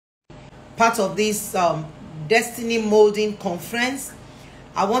part of this Destiny Molding Conference.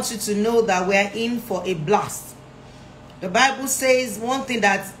 I want you to know that we are in for a blast. The Bible says one thing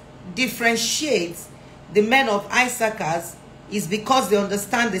that differentiates the men of Issachar is because they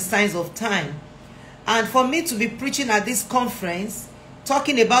understand the signs of time. And for me to be preaching at this conference,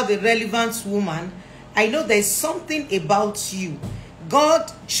 talking about the relevant woman, I know there's something about you.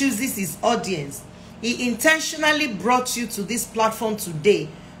 God chooses his audience. He intentionally brought you to this platform today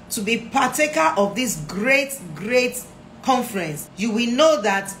to be partaker of this great conference. You will know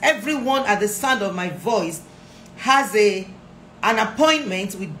that everyone at the sound of my voice has an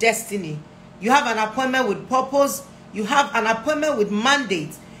appointment with destiny. You have an appointment with purpose. You have an appointment with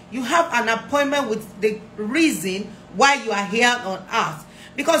mandate. You have an appointment with the reason why you are here on earth.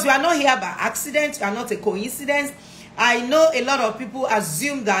 Because you are not here by accident. You are not a coincidence. I know a lot of people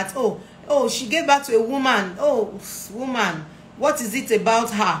assume that, oh, she gave birth to a woman. Oh, woman, what is it about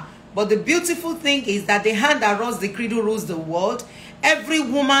her? But the beautiful thing is that the hand that runs the cradle rules the world. Every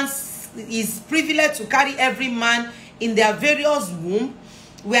woman is privileged to carry every man in their various womb.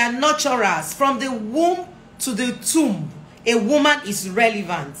 We are nurturers. From the womb to the tomb, a woman is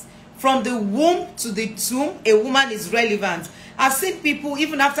relevant. From the womb to the tomb, a woman is relevant. I've seen people,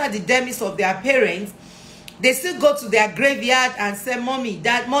 even after the demise of their parents, they still go to their graveyard and say, Mommy,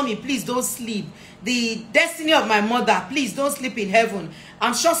 Dad, Mommy, please don't sleep. The destiny of my mother, please don't sleep in heaven.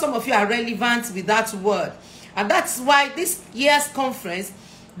 I'm sure some of you are relevant with that word. And that's why this year's conference,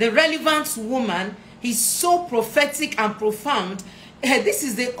 the relevant woman, is so prophetic and profound. This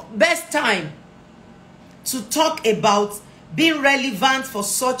is the best time to talk about being relevant for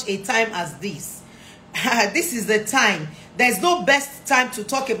such a time as this. This is the time. There's no best time to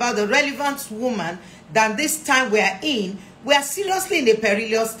talk about the relevant woman than this time we are in. We are seriously in the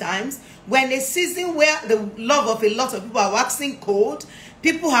perilous times. We're in a season where the love of a lot of people are waxing cold.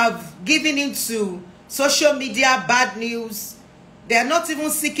 People have given into social media bad news. They are not even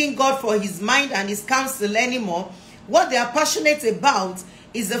seeking God for his mind and his counsel anymore. What they are passionate about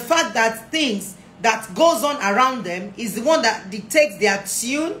is the fact that things that goes on around them is the one that dictates their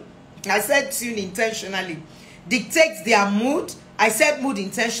tune. I said tune intentionally. Dictates their mood. I said mood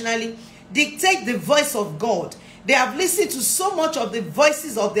intentionally. Dictate the voice of God. They have listened to so much of the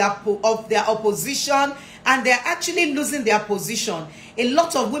voices of their opposition, and they're actually losing their position. A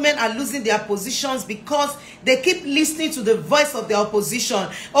lot of women are losing their positions because they keep listening to the voice of the opposition.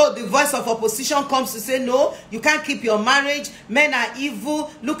 Oh, the voice of opposition comes to say, no, you can't keep your marriage. Men are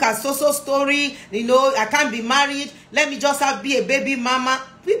evil. Look at so-so story. You know, I can't be married. Let me just be a baby mama.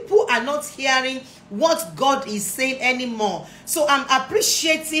 People are not hearing what God is saying anymore. So I'm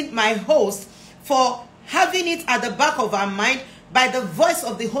appreciating my host for having it at the back of our mind by the voice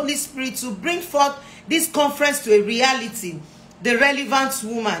of the Holy Spirit to bring forth this conference to a reality, the relevant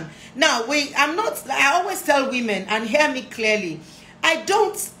woman. Now, I always tell women, and hear me clearly, I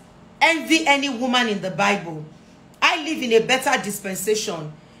don't envy any woman in the Bible. I live in a better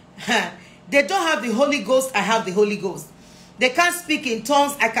dispensation. They don't have the Holy Ghost, I have the Holy Ghost. They can't speak in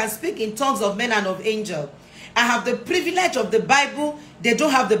tongues, I can speak in tongues of men and of angels. I have the privilege of the Bible, they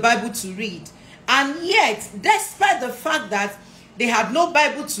don't have the Bible to read. And yet, despite the fact that they have no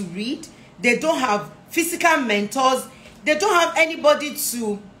Bible to read, they don't have physical mentors, they don't have anybody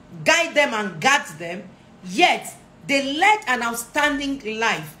to guide them and guard them, yet they led an outstanding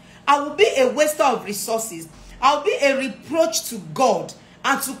life. I will be a waster of resources. I will be a reproach to God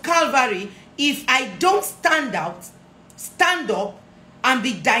and to Calvary if I don't stand out, stand up, and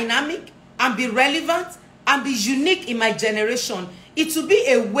be dynamic, and be relevant, and be unique in my generation. It will be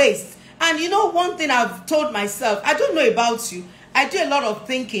a waste. And you know, one thing I've told myself, I don't know about you, I do a lot of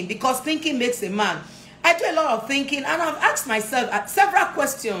thinking because thinking makes a man. I do a lot of thinking, and I've asked myself several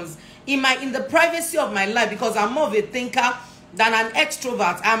questions in the privacy of my life because I'm more of a thinker than an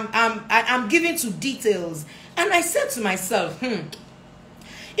extrovert. I'm given to details. And I said to myself,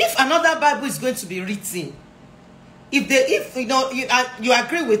 if another Bible is going to be written, if you know, you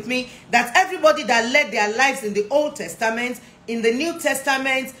agree with me that everybody that led their lives in the Old Testament, in the New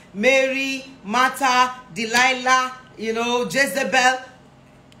Testament, Mary, Martha, Delilah, you know, Jezebel,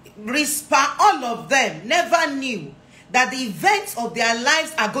 Rizpah, all of them never knew that the events of their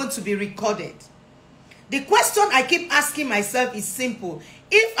lives are going to be recorded. The question I keep asking myself is simple.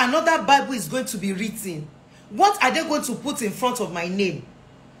 If another Bible is going to be written, what are they going to put in front of my name?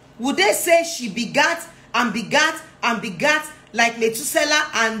 Would they say she begat and begat and begat like Methuselah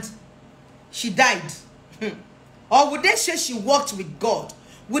and she died? Or would they say she walked with God?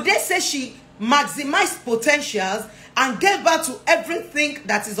 Would they say she maximized potentials and gave birth to everything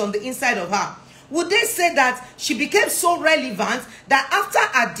that is on the inside of her? Would they say that she became so relevant that after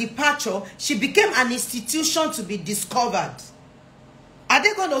her departure, she became an institution to be discovered? Are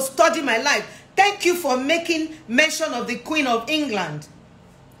they going to study my life? Thank you for making mention of the Queen of England.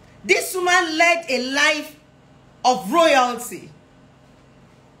 This woman led a life of royalty.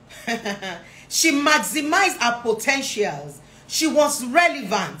 She maximized her potentials. She was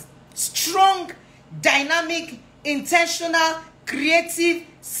relevant, strong, dynamic, intentional, creative,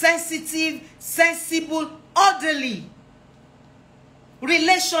 sensitive, sensible, orderly,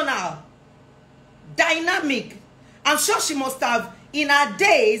 relational, dynamic. I'm sure she must have, in her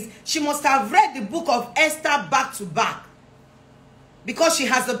days, she must have read the book of Esther back to back, because she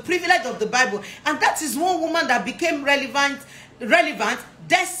has the privilege of the Bible. And that is one woman that became relevant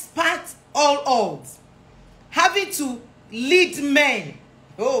despite all odds. Having to lead men.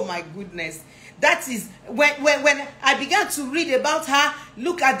 Oh my goodness. That is, when I began to read about her,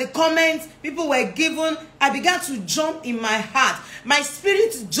 look at the comments people were given, I began to jump in my heart. My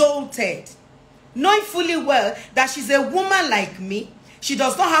spirit jolted, knowing fully well that she's a woman like me. She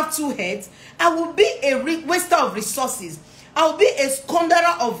does not have two heads. I will be a waster of resources. I will be a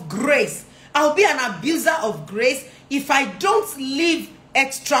squanderer of grace. I will be an abuser of grace if I don't live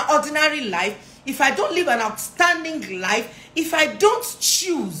extraordinary life, if I don't live an outstanding life, if I don't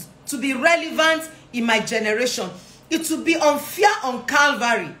choose to be relevant in my generation. It will be unfair on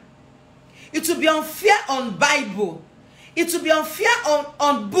Calvary. It will be unfair on Bible. It will be unfair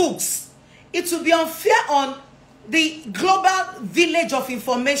on books. It will be unfair on the global village of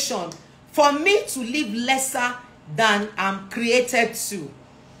information for me to live lesser than I'm created to.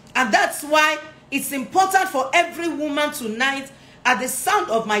 And that's why it's important for every woman tonight, at the sound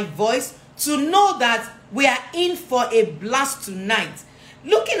of my voice, to know that we are in for a blast tonight.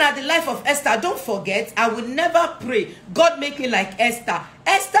 Looking at the life of Esther, don't forget, I will never pray, God make me like Esther.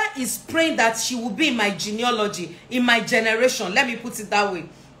 Esther is praying that she will be in my genealogy, in my generation. Let me put it that way.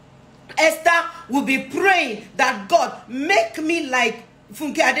 Esther will be praying that God make me like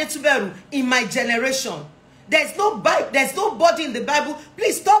funkeadetuberu in my generation. There's nobody in the Bible.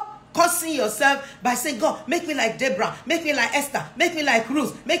 Please stop cursing yourself by saying, God, make me like Deborah, make me like Esther, make me like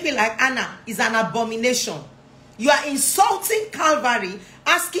Ruth, make me like Anna. Is an abomination. You are insulting Calvary,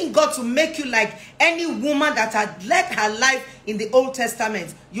 asking God to make you like any woman that had led her life in the Old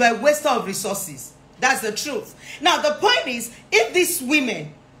Testament. You are a waster of resources. That's the truth. Now, the point is, if these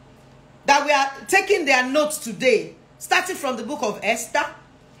women that we are taking their notes today, starting from the book of Esther,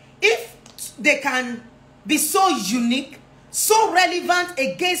 if they can be so unique, so relevant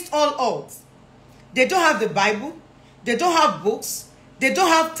against all odds, they don't have the Bible, they don't have books, they don't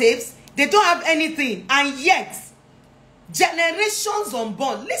have tapes, they don't have anything, and yet generations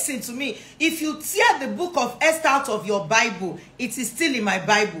unborn. Listen to me. If you tear the book of Esther out of your Bible, it is still in my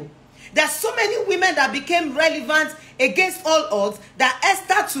Bible. There's so many women that became relevant against all odds that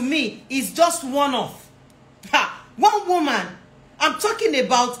Esther to me is just one of. One woman, I'm talking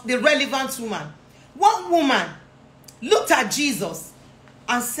about the relevant woman. One woman looked at Jesus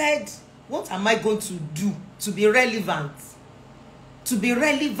and said, what am I going to do to be relevant? To be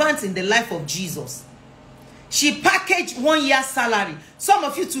relevant in the life of Jesus. She packaged 1 year's salary. Some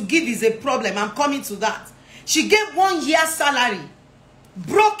of you to give is a problem. I'm coming to that. She gave 1 year's salary,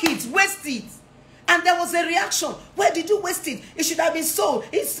 broke it, wasted it. And there was a reaction. Where did you waste it? It should have been sold.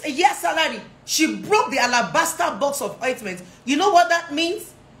 It's a year's salary. She broke the alabaster box of ointment. You know what that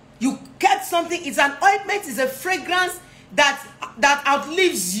means? You kept something. It's an ointment. It's a fragrance that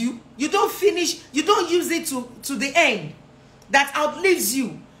outlives you. You don't finish. You don't use it to the end. That outlives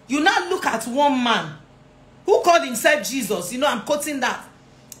you. You now look at one man who called himself Jesus. You know, I'm quoting that.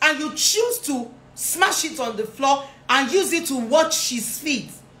 And you choose to smash it on the floor and use it to wash his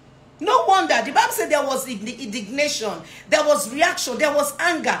feet. No wonder. The Bible said there was indignation. There was reaction. There was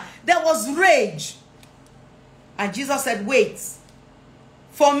anger. There was rage. And Jesus said, wait.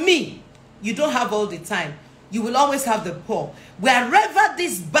 For me, you don't have all the time. You will always have the poor. Wherever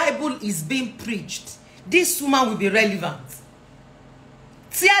this Bible is being preached, this woman will be relevant.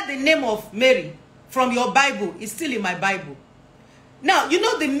 Tear the name of Mary from your Bible. It's still in my Bible. Now, you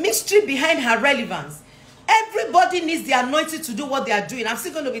know the mystery behind her relevance. Everybody needs the anointing to do what they are doing. I'm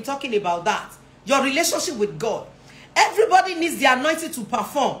still going to be talking about that. Your relationship with God. Everybody needs the anointing to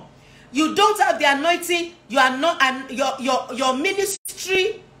perform. You don't have the anointing, you are not, and your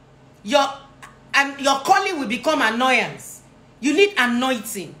ministry, your calling will become annoyance. You need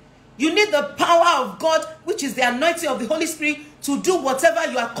anointing. You need the power of God, which is the anointing of the Holy Spirit, to do whatever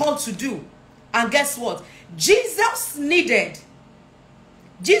you are called to do. And guess what? Jesus needed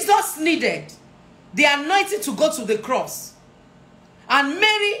the anointing to go to the cross. And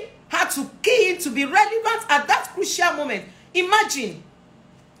Mary had to key in to be relevant at that crucial moment. Imagine,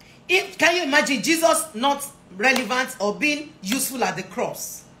 can you imagine Jesus not relevant or being useful at the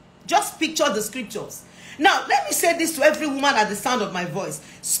cross? Just picture the scriptures. Now, let me say this to every woman at the sound of my voice.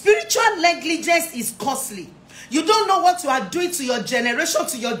 Spiritual negligence is costly. You don't know what you are doing to your generation,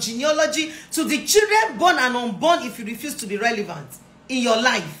 to your genealogy, to the children born and unborn if you refuse to be relevant in your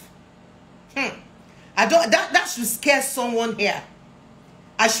life. That should scare someone here.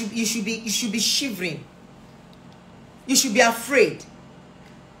 You should be shivering. You should be afraid.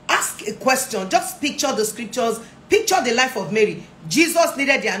 Ask a question. Just picture the scriptures. Picture the life of Mary. Jesus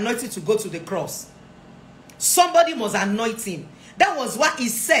needed the anointing to go to the cross. Somebody must anoint him. That was what he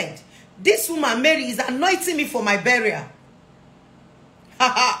said. This woman, Mary, is anointing me for my burial.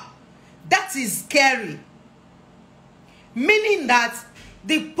 That is scary. Meaning that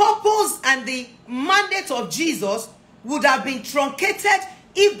the purpose and the mandate of Jesus would have been truncated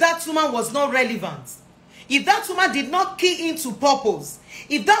if that woman was not relevant. If that woman did not key into purpose.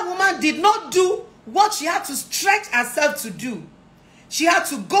 If that woman did not do what she had to stretch herself to do. She had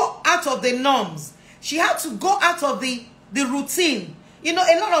to go out of the norms. She had to go out of the routine. You know,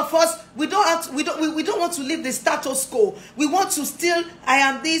 a lot of us, we don't want to live the status quo. We want to still, I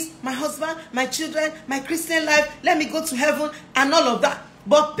am this, my husband, my children, my Christian life, let me go to heaven, and all of that.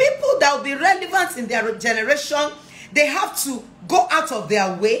 But people that will be relevant in their generation, they have to go out of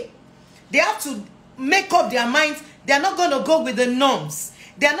their way. They have to make up their minds. They are not going to go with the norms.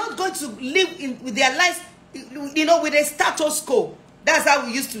 They are not going to live with their lives, you know, with a status quo. That's how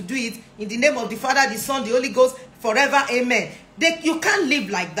we used to do it. In the name of the Father, the Son, the Holy Ghost, forever, amen. You can't live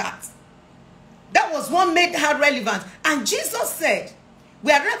like that. That was what made her relevant. And Jesus said,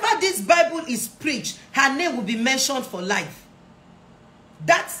 wherever this Bible is preached, her name will be mentioned for life.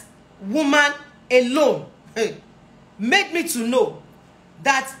 That woman alone made me to know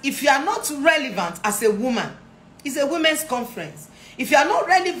that if you are not relevant as a woman, it's a women's conference. If you are not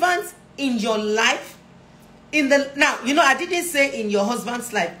relevant in your life, now, you know, I didn't say in your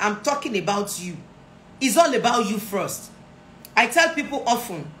husband's life. I'm talking about you. It's all about you first. I tell people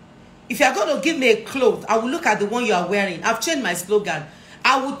often, if you are going to give me a cloth, I will look at the one you are wearing. I've changed my slogan.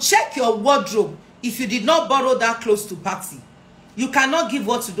 I will check your wardrobe if you did not borrow that clothes to party. You cannot give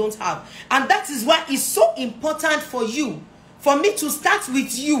what you don't have. And that is why it's so important for you, for me to start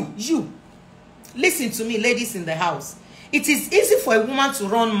with you. You. Listen to me, ladies in the house. It is easy for a woman to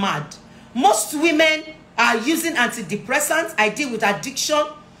run mad. Most women are using antidepressants. I deal with addiction.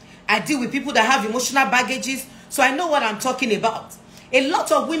 I deal with people that have emotional baggages. So I know what I'm talking about. A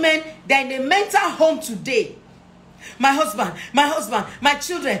lot of women, they're in a mental home today. My husband, my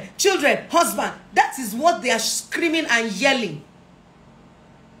children, husband. That is what they are screaming and yelling.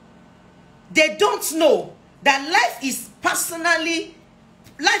 They don't know that life is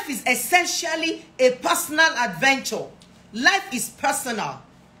essentially a personal adventure. Life is personal.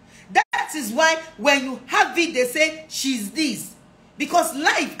 That is why when you have it, they say, she's this. Because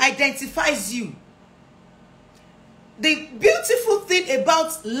life identifies you. The beautiful thing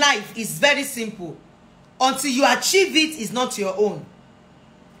about life is very simple. Until you achieve it, it's not your own.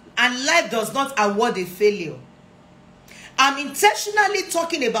 And life does not award a failure. I'm intentionally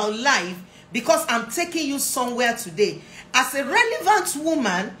talking about life because I'm taking you somewhere today. As a relevant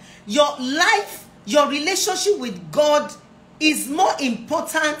woman, your life, your relationship with God is more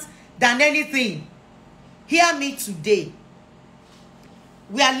important than anything. Hear me today.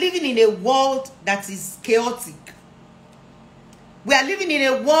 We are living in a world that is chaotic. We are living in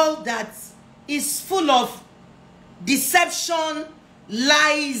a world that is full of deception,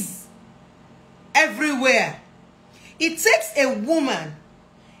 lies everywhere. It takes a woman,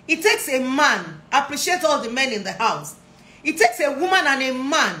 it takes a man. I appreciate all the men in the house. It takes a woman and a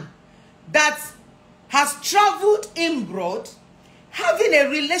man that has traveled inward, having a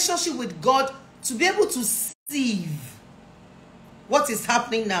relationship with God, to be able to see what is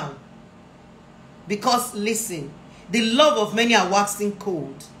happening now. Because listen, the love of many are waxing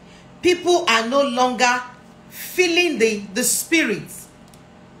cold. People are no longer feeling the spirit.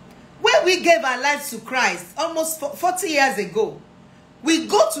 When we gave our lives to Christ almost 40 years ago, we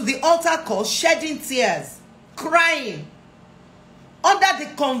go to the altar call shedding tears, crying, under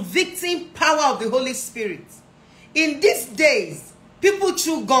the convicting power of the Holy Spirit. In these days, people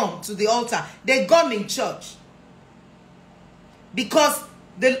chew gum to the altar. They gum in church. Because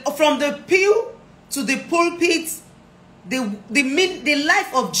from the pew to the pulpit, the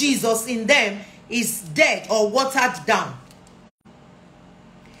life of Jesus in them is dead or watered down.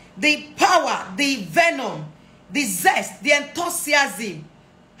 The power, the venom, the zest, the enthusiasm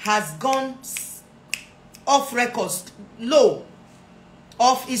has gone off record, low.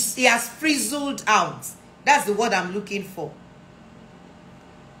 of he has frizzled out. That's the word I'm looking for.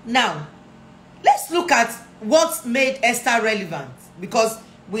 Now, let's look at what made Esther relevant, because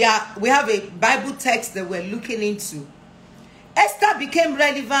we have a Bible text that we're looking into. Esther became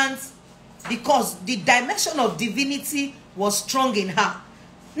relevant because the dimension of divinity was strong in her.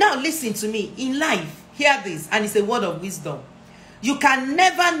 Now listen to me. In life, hear this, and it's a word of wisdom. You can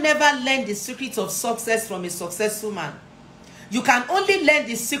never learn the secret of success from a successful man. You can only learn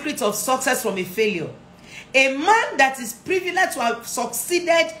the secret of success from a failure. A man that is privileged to have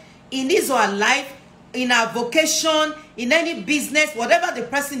succeeded in his or her life, in a vocation, in any business, whatever the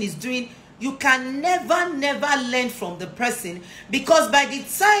person is doing, you can never learn from the person, because by the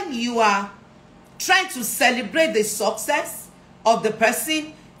time you are trying to celebrate the success of the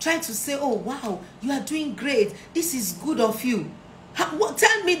person, trying to say, oh wow, you are doing great, this is good of you,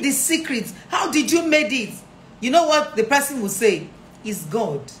 tell me the secret, how did you make it? You know what the person will say? It's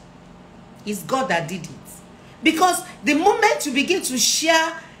God. It's God that did it. Because the moment you begin to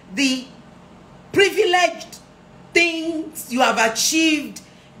share the privileged things you have achieved,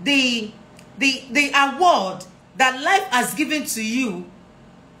 the award that life has given to you,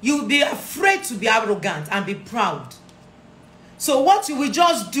 you'll be afraid to be arrogant and be proud. So what you will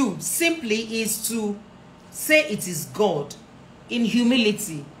just do simply is to say it is God in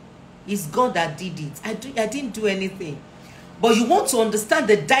humility. It's God that did it. I didn't do anything. But you want to understand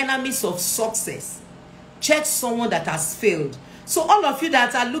the dynamics of success. Check someone that has failed. So all of you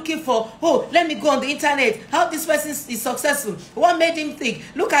that are looking for, oh, let me go on the internet, how this person is successful, what made him think,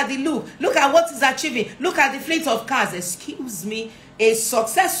 look at the look at what he's achieving, look at the fleet of cars. Excuse me, a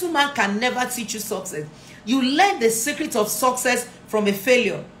successful man can never teach you success. You learn the secret of success from a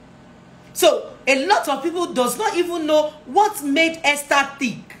failure. So a lot of people does not even know what made Esther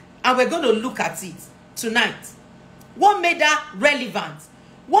think, and we're going to look at it tonight. What made her relevant?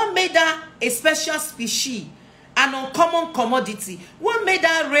 What made her a special species? An uncommon commodity? What made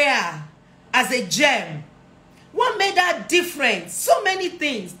her rare as a gem? What made her different? So many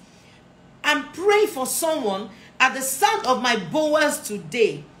things. I'm praying for someone at the sound of my bowels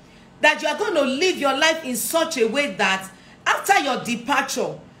today, that you are going to live your life in such a way that after your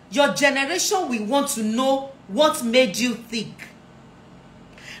departure, your generation will want to know what made you think.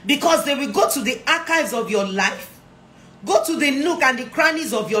 Because they will go to the archives of your life, go to the nook and the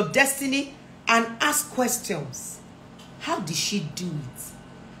crannies of your destiny, and ask questions. How did she do it?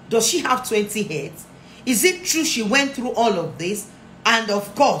 Does she have 20 heads? Is it true she went through all of this? And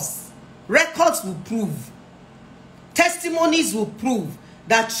of course, records will prove, testimonies will prove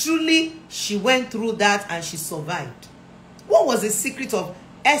that truly she went through that and she survived. What was the secret of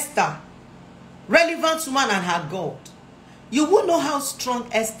Esther? Relevant woman and her God. You will know how strong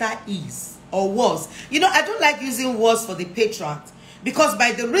Esther is or was. You know, I don't like using words for the patriarchs, because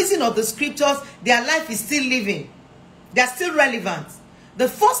by the reason of the scriptures, their life is still living. They are still relevant. The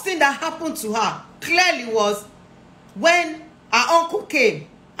first thing that happened to her clearly was when her uncle came.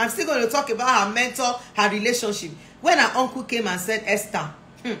 I'm still going to talk about her mentor, her relationship. When her uncle came and said, Esther,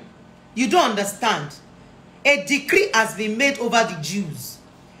 you don't understand. A decree has been made over the Jews.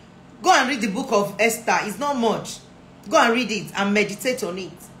 Go and read the book of Esther. It's not much. Go and read it and meditate on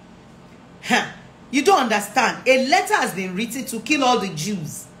it. You don't understand. A letter has been written to kill all the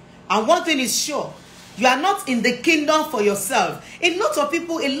Jews. And one thing is sure, you are not in the kingdom for yourself. A lot of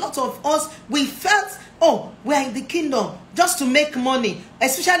people, a lot of us, we felt, oh, we are in the kingdom just to make money.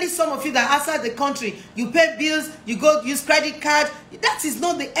 Especially some of you that are outside the country. You pay bills, you go use credit card. That is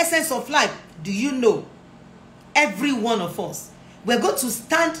not the essence of life. Do you know? Every one of us, we're going to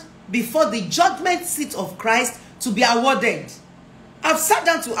stand before the judgment seat of Christ to be awarded. I've sat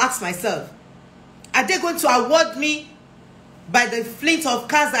down to ask myself, are they going to award me by the fleet of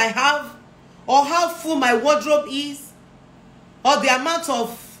cars I have, or how full my wardrobe is, or the amount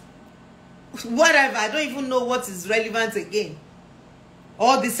of whatever? I don't even know what is relevant again,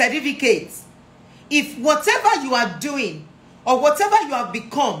 or the certificates. If whatever you are doing or whatever you have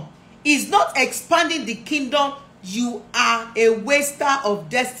become is not expanding the kingdom, you are a waster of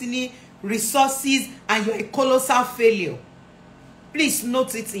destiny, resources, and you're a colossal failure. Please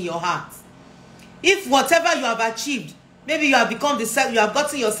note it in your heart. If whatever you have achieved, maybe you have become you have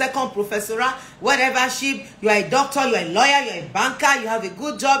gotten your second professorate, whatever ship, you are a doctor, you are a lawyer, you are a banker, you have a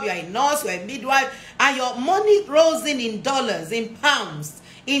good job, you are a nurse, you are a midwife, and your money rolls in dollars, in pounds,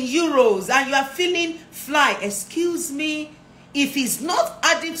 in euros, and you are feeling fly. Excuse me, if it's not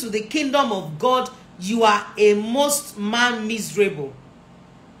adding to the kingdom of God, you are a most man miserable.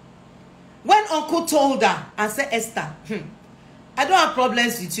 When uncle told her and said, Esther, I don't have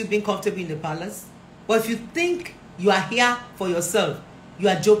problems with you being comfortable in the palace, but if you think you are here for yourself, You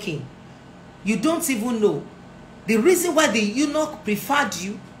are joking. You don't even know. The reason why the eunuch preferred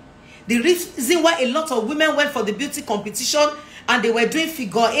you, the reason why a lot of women went for the beauty competition and they were doing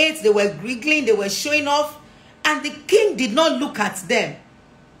figure eights, they were giggling, they were showing off, and the king did not look at them.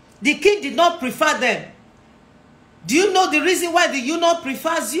 The king did not prefer them. Do you know the reason why the eunuch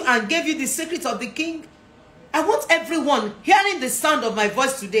prefers you and gave you the secret of the king? I want everyone hearing the sound of my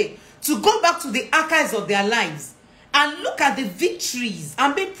voice today to go back to the archives of their lives and look at the victories.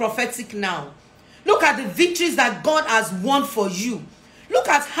 I'm being prophetic now. Look at the victories that God has won for you. Look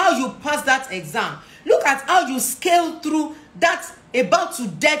at how you passed that exam. Look at how you scaled through that about to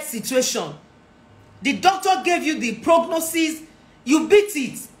death situation. The doctor gave you the prognosis. You beat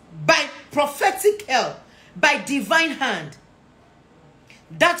it by prophetic help, by divine hand.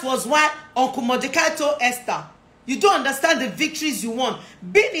 That was why Uncle Mordecai told Esther, you don't understand the victories you won.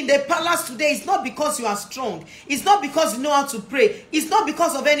 Being in the palace today is not because you are strong. It's not because you know how to pray. It's not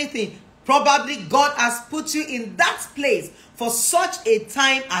because of anything. Probably God has put you in that place for such a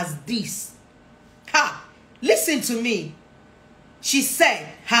time as this. Ha! Listen to me. She said,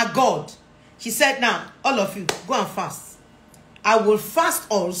 her God. She said, now, all of you, go and fast. I will fast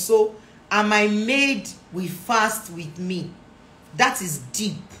also, and my maid will fast with me. That is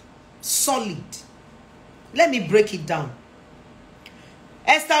deep, solid. Let me break it down.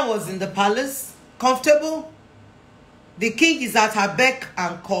 Esther was in the palace, comfortable. The king is at her beck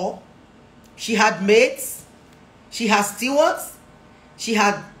and call. She had maids. She had stewards. She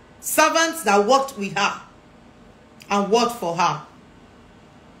had servants that worked with her and worked for her.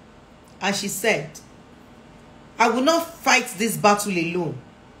 And she said, I will not fight this battle alone.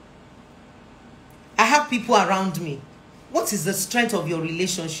 I have people around me. What is the strength of your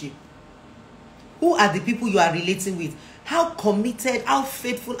relationship? Who are the people you are relating with? How committed, how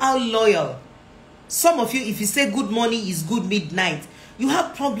faithful, how loyal? Some of you, if you say good morning is good midnight, you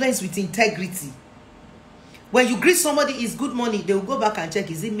have problems with integrity. When you greet somebody, it's good morning, they will go back and check,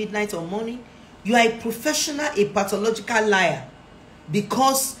 is it midnight or morning? You are a professional, a pathological liar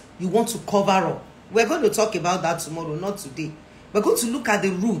because you want to cover up. We're going to talk about that tomorrow, not today. We're going to look at the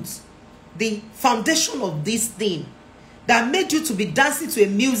roots, the foundation of this thing that made you to be dancing to a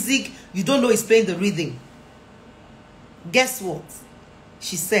music you don't know is playing the rhythm. Guess what?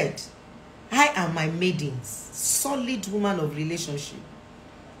 She said, I am my maidens, solid woman of relationship.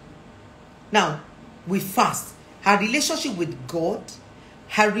 Now, we fast. Her relationship with God,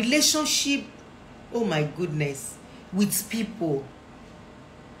 her relationship, oh my goodness, with people.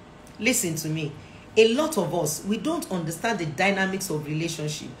 Listen to me. A lot of us, we don't understand the dynamics of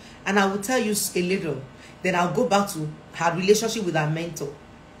relationship. And I will tell you a little. Then I'll go back to her relationship with her mentor.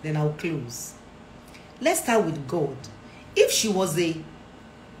 Then I'll close. Let's start with God. If she was a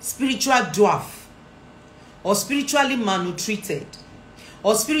spiritual dwarf, or spiritually malnourished,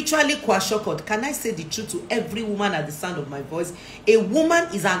 or spiritually kwashiorkor, can I say the truth to every woman at the sound of my voice? A woman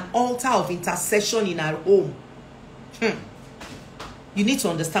is an altar of intercession in her home. You need to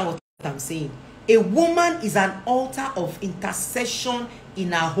understand what I'm saying. A woman is an altar of intercession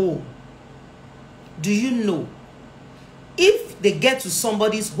in her home. Do you know? If they get to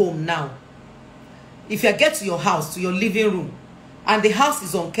somebody's home now, if you get to your house, to your living room, and the house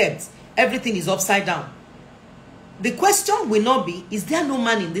is unkept, everything is upside down, the question will not be, is there no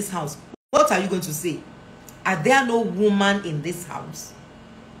man in this house? What are you going to say? Are there no woman in this house?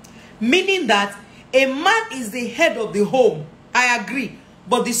 Meaning that a man is the head of the home. I agree.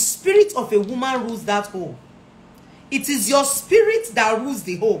 But the spirit of a woman rules that home. It is your spirit that rules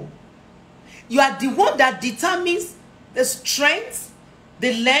the home. You are the one that determines the strength,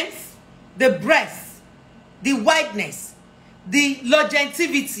 the length, the breadth, the wideness, the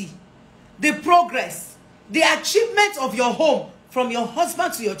longevity, the progress, the achievement of your home from your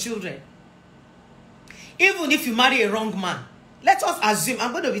husband to your children. Even if you marry a wrong man, let us assume,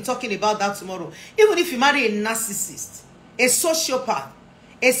 I'm going to be talking about that tomorrow. Even if you marry a narcissist, a sociopath,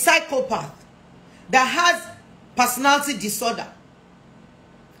 a psychopath that has personality disorder,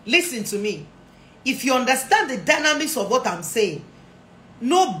 listen to me. If you understand the dynamics of what I'm saying,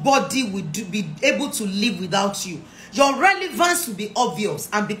 nobody will be able to live without you. Your relevance will be obvious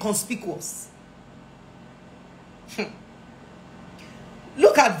and be conspicuous.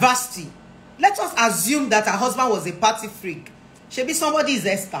 Look at Vashti. Let us assume that her husband was a party freak. Maybe somebody is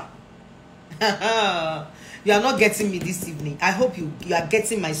Esther. You are not getting me this evening. I hope you are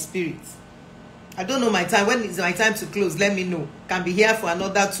getting my spirit. I don't know my time. When is my time to close? Let me know. Can be here for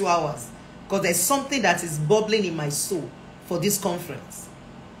another 2 hours. Because there's something that is bubbling in my soul for this conference.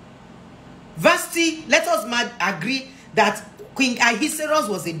 Vashti, let us agree that Queen Ahasuerus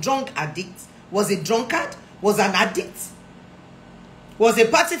was a drunk addict, was a drunkard, was an addict, was a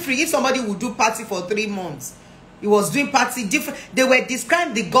party freak. If somebody would do party for 3 months, he was doing party different. They were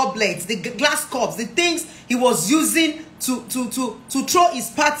describing the goblets, the glass cups, the things he was using to throw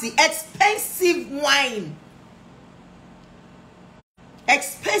his party. Expensive wine,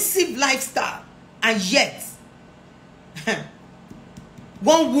 expensive lifestyle, and yet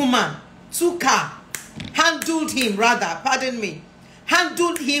one woman took her, handled him like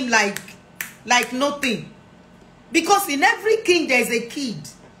nothing. Because in every king there is a kid.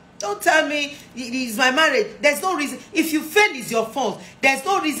 Don't tell me it is my marriage. There's no reason. If you fail, it's your fault. There's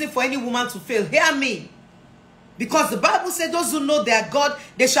no reason for any woman to fail. Hear me. Because the Bible said those who know their God,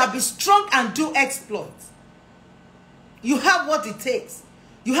 they shall be strong and do exploits. You have what it takes.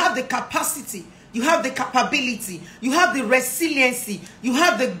 You have the capacity. You have the capability. You have the resiliency. You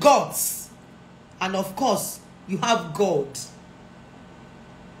have the guts. And of course, you have God.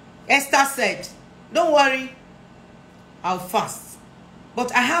 Esther said, don't worry, I'll fast.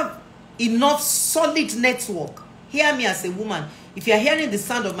 But I have enough solid network. Hear me as a woman. If you are hearing the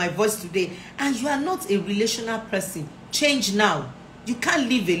sound of my voice today and you are not a relational person, change now. You can't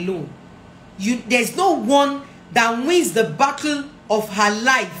live alone. There's no one that wins the battle of her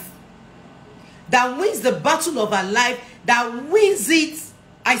life. That wins the battle of her life. That wins it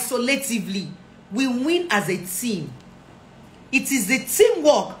isolatively. We win as a team. It is the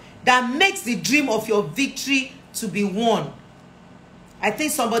teamwork that makes the dream of your victory to be won. I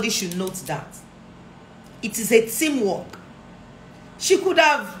think somebody should note that. It is a teamwork. She could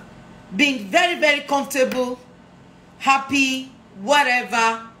have been very, very comfortable, happy,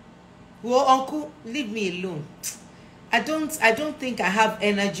 whatever. Well, uncle, leave me alone. I don't think I have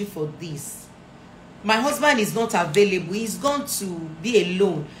energy for this. My husband is not available. He's gone to be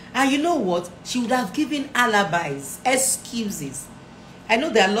alone. And you know what? She would have given alibis, excuses. I know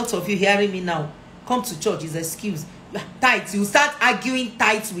there are a lot of you hearing me now. Come to church is excuse. Tithes. You start arguing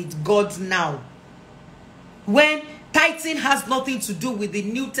tithes with God now. When tithing has nothing to do with the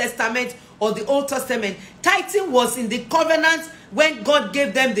New Testament or the Old Testament. Tithing was in the covenant when God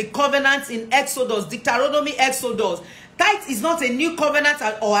gave them the covenant in Exodus, Deuteronomy, Exodus. Tithe is not a new covenant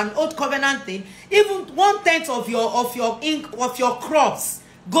or an old covenant thing. Even 1/10 of your crops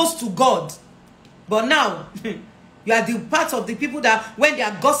goes to God. But now you are the part of the people that when they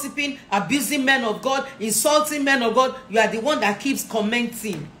are gossiping, abusing men of God, insulting men of God, you are the one that keeps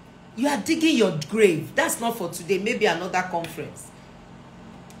commenting. You are digging your grave. That's not for today. Maybe another conference.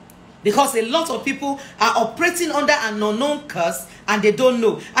 Because a lot of people are operating under an unknown curse and they don't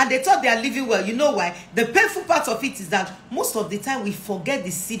know. And they thought they are living well. You know why? The painful part of it is that most of the time we forget the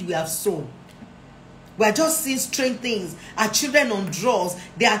seed we have sown. We are just seeing strange things. Our children on drugs.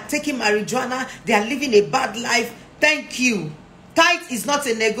 They are taking marijuana. They are living a bad life. Thank you. Tithe is not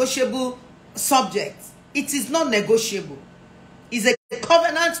a negotiable subject. It is not negotiable. It's a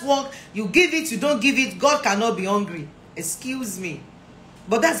covenant work. You give it, you don't give it. God cannot be hungry. Excuse me.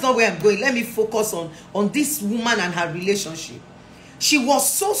 But that's not where I'm going. Let me focus on this woman and her relationship. She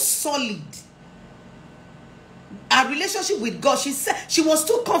was so solid. Her relationship with God, she said she was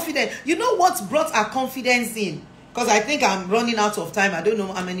too confident. You know what brought her confidence in? Because I think I'm running out of time. I don't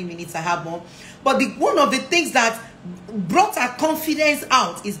know how many minutes I have more. But one of the things that brought her confidence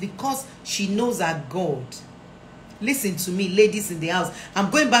out is because she knows her God. Listen to me, ladies in the house.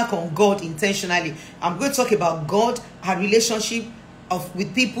 I'm going back on God intentionally. I'm going to talk about God, her relationship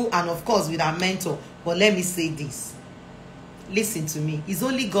with people, and of course with her mentor. But let me say this. Listen to me. It's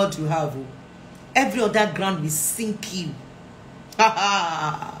only God you have. Every other ground will sink you.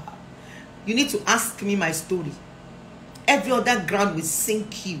 You need to ask me my story. Every other ground will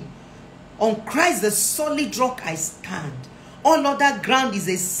sink you. On Christ, the solid rock I stand. All other ground is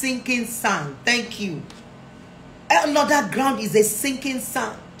a sinking sand. Thank you. All other ground is a sinking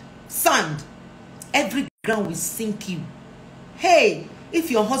sand. Every ground will sink you. Hey, if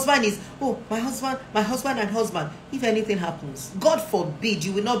your husband is, oh, my husband and husband, if anything happens, God forbid,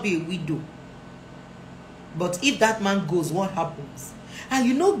 you will not be a widow. But if that man goes, what happens? And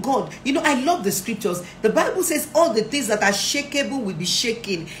you know God, you know, I love the scriptures. The Bible says all the things that are shakeable will be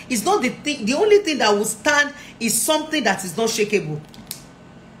shaken. It's not the thing, the only thing that will stand is something that is not shakeable.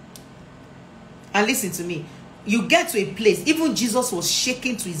 And listen to me. You get to a place, even Jesus was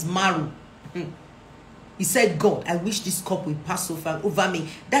shaken to his marrow. He said, God, I wish this cup will pass over me.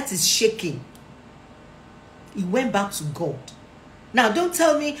 That is shaking. He went back to God. Now, don't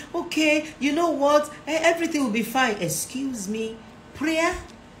tell me, okay, you know what? Everything will be fine. Excuse me. Prayer,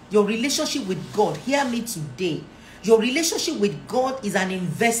 your relationship with God, hear me today. Your relationship with God is an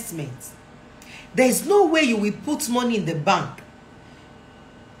investment. There is no way you will put money in the bank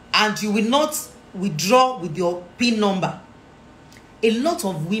and you will not withdraw with your PIN number. a lot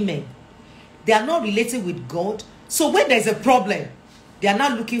of women, they are not relating with God. So when there's a problem, they are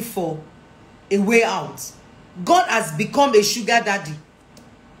not looking for a way out. God has become a sugar daddy.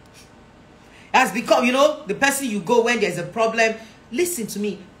 Has become, you know, the person you go when there's a problem. Listen to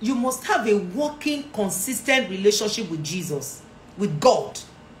me. You must have a working, consistent relationship with Jesus, with God,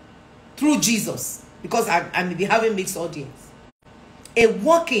 through Jesus. Because I may be having mixed audience. A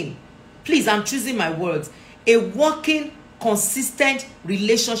working, please, I'm choosing my words. A working, consistent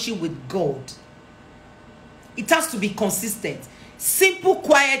relationship with God. It has to be consistent. Simple,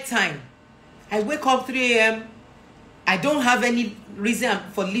 quiet time. I wake up 3 a.m. I don't have any reason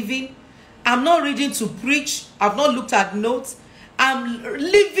for living. I'm not reading to preach. I've not looked at notes. I'm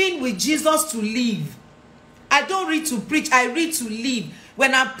living with Jesus to live. I don't read to preach. I read to live.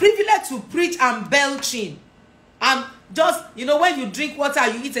 When I'm privileged to preach, I'm belching. I'm just, you know, when you drink water,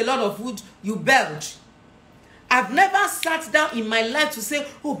 you eat a lot of food, you belch. I've never sat down in my life to say,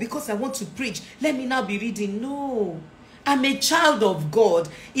 oh, because I want to preach, let me now be reading. No. I'm a child of God.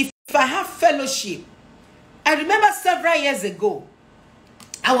 If I have fellowship, I remember several years ago,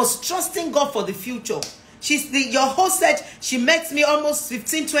 I was trusting God for the future. Your host said she met me almost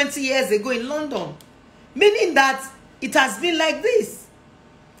 15, 20 years ago in London. Meaning that it has been like this.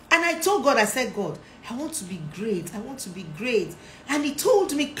 And I told God, I said, God, I want to be great. I want to be great. And he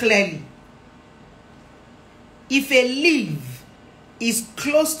told me clearly, if a leaf is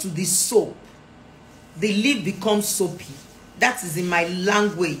close to the soap, the leaf becomes soapy. That is in my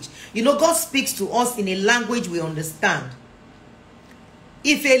language. You know, God speaks to us in a language we understand.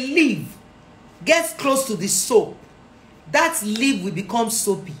 If a leaf gets close to the soap, that leaf will become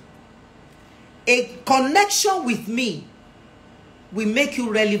soapy. A connection with me will make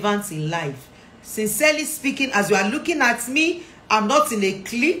you relevant in life. Sincerely speaking, as you are looking at me, I'm not in a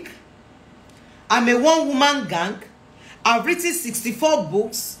clique. I'm a one-woman gang. I've written 64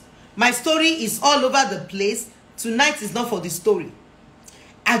 books. My story is all over the place. Tonight is not for the story.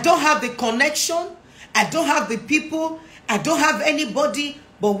 I don't have the connection. I don't have the people. I don't have anybody.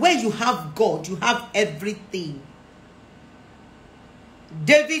 But when you have God, you have everything.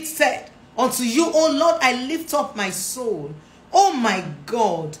 David said, unto you, O Lord, I lift up my soul. Oh my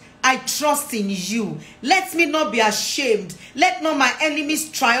God, I trust in you. Let me not be ashamed. Let not my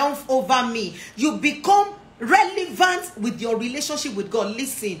enemies triumph over me. You become relevant with your relationship with God.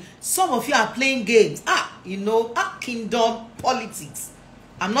 Listen, some of you are playing games. Kingdom politics.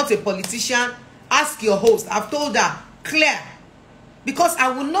 I'm not a politician. Ask your host. I've told her, clear. Because I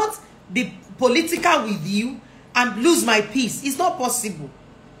will not be political with you and lose my peace. It's not possible.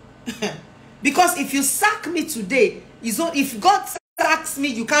 Because if you sack me today, if God sacks me,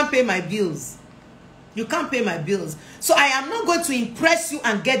 you can't pay my bills. You can't pay my bills. So I am not going to impress you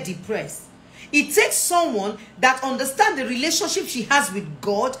and get depressed. It takes someone that understands the relationship she has with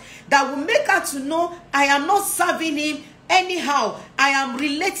God, that will make her to know, I am not serving him anyhow. I am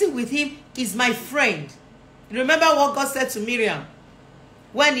relating with him. He's my friend. Remember what God said to Miriam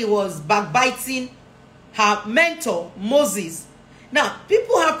when he was backbiting her mentor, Moses. Now,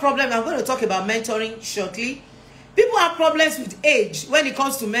 people have problems. I'm going to talk about mentoring shortly. People have problems with age when it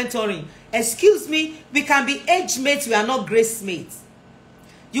comes to mentoring. Excuse me, we can be age mates, we are not grace mates.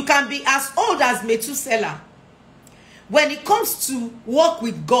 You can be as old as Methuselah. When it comes to work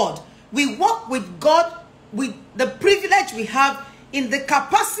with God, we work with God with the privilege we have in the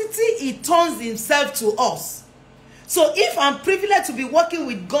capacity he turns himself to us. So if I'm privileged to be working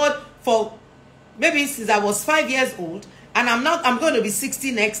with God for maybe since I was 5 years old, and I'm going to be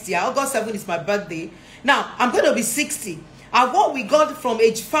 60 next year. August 7 is my birthday. Now, I'm going to be 60. I've worked with God from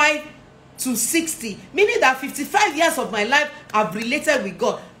age 5 to 60, meaning that 55 years of my life I've related with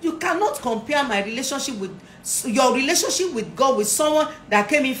God. You cannot compare my relationship with your relationship with God with someone that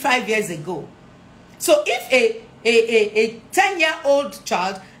came in 5 years ago. So if a 10-year-old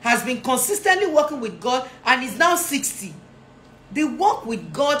child has been consistently working with God and is now 60, the work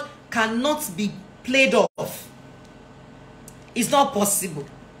with God cannot be played off. It's not possible.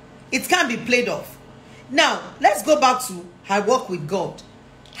 It can't be played off. Now, let's go back to her work with God.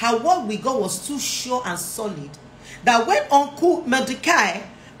 Her work with God was too sure and solid that when Uncle Mordecai,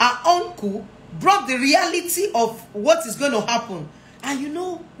 our uncle, brought the reality of what is going to happen. And you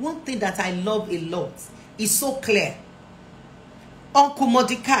know, one thing that I love a lot is so clear. Uncle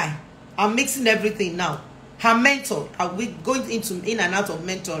Mordecai, I'm mixing everything now. Her mentor, we're going in and out of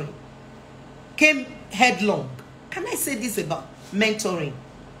mentoring, came headlong. Can I say this about mentoring?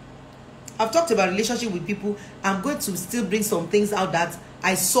 I've talked about relationship with people. I'm going to still bring some things out that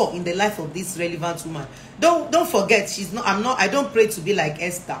I saw in the life of this relevant woman. Don't forget, I don't pray to be like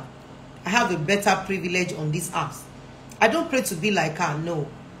Esther. I have a better privilege on this earth. I don't pray to be like her, no.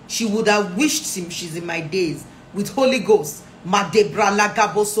 She would have wished him she's in my days with Holy Ghost. If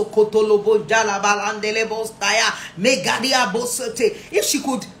she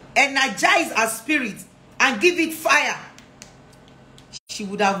could energize her spirit and give it fire, she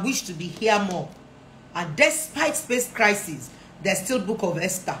would have wished to be here more. And despite space crisis, there's still Book of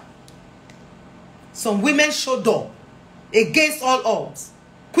Esther. Some women showed up against all odds.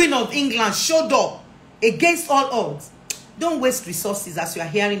 Queen of England showed up against all odds. Don't waste resources as you are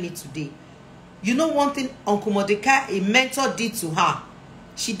hearing me today. You know one thing Uncle Mordecai, a mentor, did to her?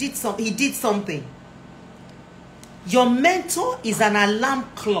 He did something. Your mentor is an alarm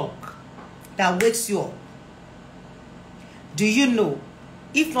clock that wakes you up. Do you know,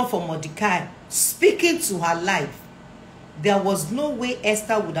 if not for Mordecai speaking to her life, there was no way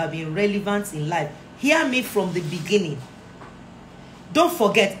Esther would have been relevant in life. Hear me from the beginning. Don't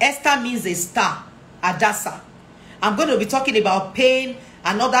forget, Esther means a star, Adasa. I'm going to be talking about pain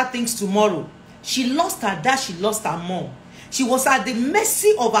and other things tomorrow. She lost her dad, she lost her mom. She was at the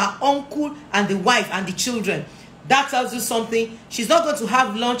mercy of her uncle and the wife and the children. That tells you something. She's not going to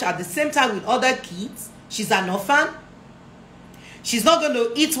have lunch at the same time with other kids. She's an orphan. She's not going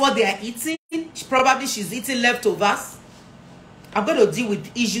to eat what they are eating. She's eating leftovers. I'm going to deal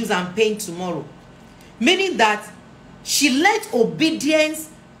with issues and pain tomorrow. Meaning that she learned obedience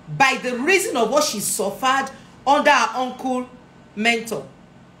by the reason of what she suffered under her uncle mentor.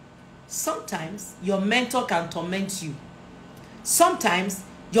 Sometimes your mentor can torment you. Sometimes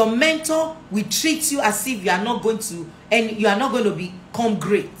your mentor will treat you as if you are not going to, and you are not going to become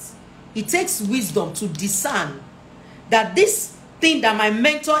great. It takes wisdom to discern that this thing that my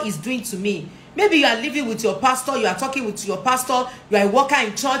mentor is doing to me, maybe you are living with your pastor, you are talking with your pastor, you are a worker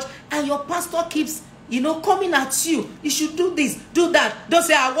in church, and your pastor keeps, coming at you. You should do this, do that. Don't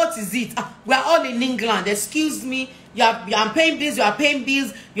say, what is it? We are all in England. Excuse me. I'm paying bills. You are paying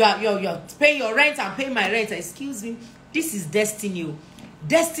bills. You're paying your rent. I'm paying my rent. Excuse me. This is destiny.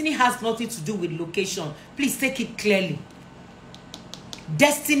 Destiny has nothing to do with location. Please take it clearly.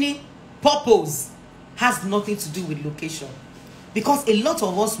 Destiny, purpose, has nothing to do with location. Because a lot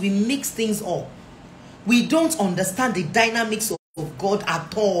of us, we mix things up. We don't understand the dynamics of God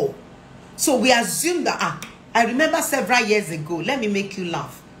at all. So we assume that, I remember several years ago, let me make you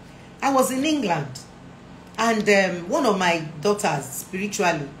laugh. I was in England, and one of my daughters,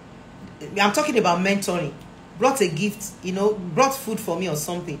 spiritually, I'm talking about mentoring, brought a gift, brought food for me or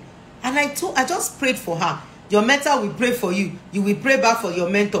something. And I just prayed for her. Your mentor will pray for you. You will pray back for your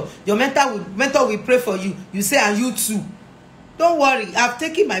mentor. Your mentor will pray for you. You say, and you too. Don't worry, I've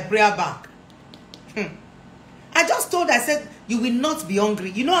taken my prayer back. I just told her, I said, you will not be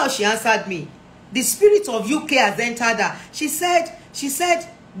hungry. You know how she answered me? The spirit of UK has entered her. She said,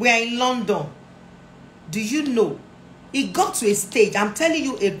 we are in London. Do you know? It got to a stage, I'm telling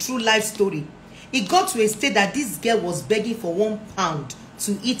you a true life story. It got to a stage that this girl was begging for £1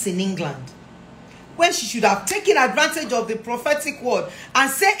 to eat in England, when she should have taken advantage of the prophetic word and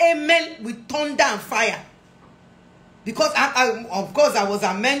say amen with thunder and fire. Because of course I was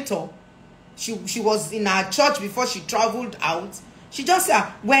a mentor. She was in our church before she traveled out. She just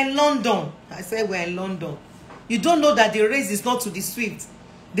said, we're in London. I said, we're in London. You don't know that the race is not to the swift.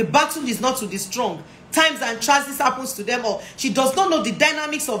 The battle is not to the strong. Times and chances happens to them all. She does not know the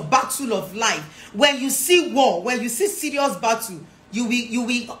dynamics of battle of life. When you see war, when you see serious battle, you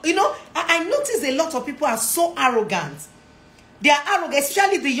will, I notice a lot of people are so arrogant. They are arrogant,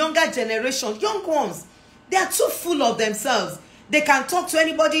 especially the younger generation, young ones. They are too full of themselves. They can talk to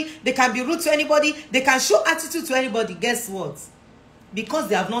anybody. They can be rude to anybody. They can show attitude to anybody. Guess what? Because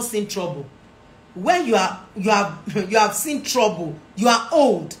they have not seen trouble. When you have seen trouble, you are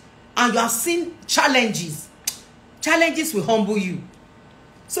old, and you have seen challenges. Challenges will humble you.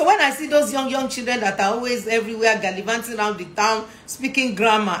 So when I see those young children that are always everywhere gallivanting around the town, speaking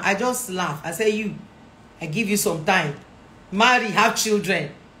grammar, I just laugh. I say, I give you some time. Marry, have children,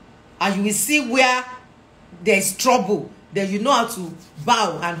 and you will see where there's trouble. Then you know how to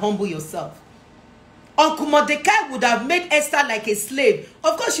bow and humble yourself. Uncle Mordecai would have made Esther like a slave.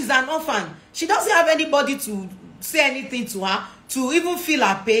 Of course, she's an orphan. She doesn't have anybody to say anything to her, to even feel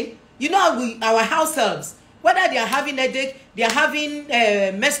her pain. You know, our house helps. Whether they are having headache, they are having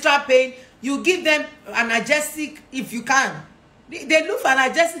menstrual pain, you give them analgesic if you can. They look for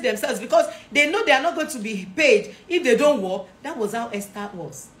analgesic themselves because they know they are not going to be paid if they don't work. That was how Esther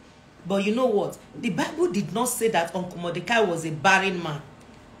was. But you know what? The Bible did not say that Uncle Mordecai was a barren man.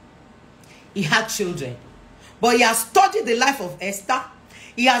 He had children. But he has studied the life of Esther.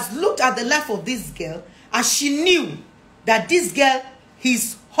 He has looked at the life of this girl, and she knew that this girl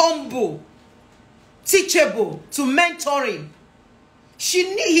is humble. teachable, to mentoring. He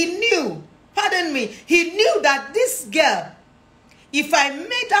knew, pardon me, he knew that this girl, if I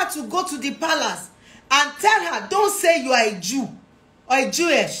made her to go to the palace and tell her, don't say you are a Jew, or a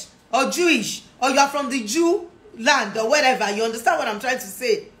Jewish, or you are from the Jew land, or whatever. You understand what I'm trying to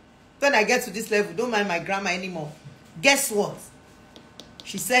say? When I get to this level, don't mind my grammar anymore. Guess what?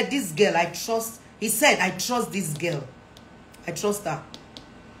 She said, this girl, I trust. He said, I trust this girl. I trust her.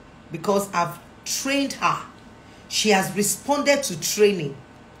 Because I've trained her. She has responded to training.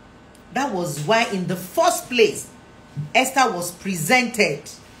 That was why in the first place, Esther was presented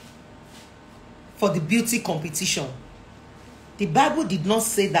for the beauty competition. The Bible did not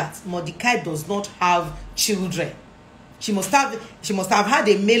say that Mordecai does not have children. She must have had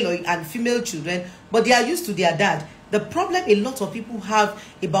a male and female children, but they are used to their dad. The problem a lot of people have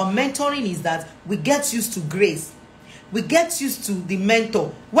about mentoring is that we get used to grace. We get used to the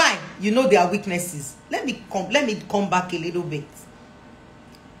mentor. Why? You know their weaknesses. Let me come back a little bit.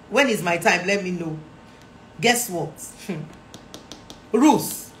 When is my time? Let me know. Guess what?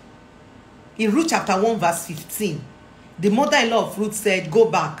 Ruth. In Ruth chapter 1 verse 15, the mother-in-law of Ruth said, go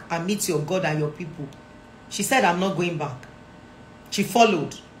back and meet your God and your people. She said, I'm not going back. She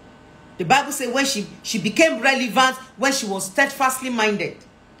followed. The Bible says when she became relevant, when she was steadfastly minded.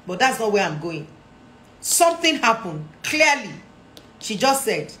 But that's not where I'm going. Something happened. Clearly, she just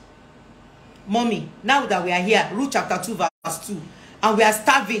said, Mommy, now that we are here, Ruth chapter 2 verse 2, and we are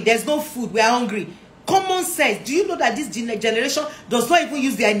starving, there's no food, we are hungry. Common sense. Do you know that this generation does not even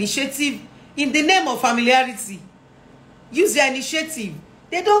use their initiative in the name of familiarity? Use their initiative.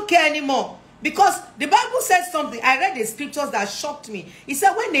 They don't care anymore. Because the Bible says something. I read the scriptures that shocked me. It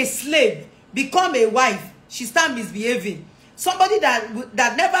said when a slave become a wife, she start misbehaving. Somebody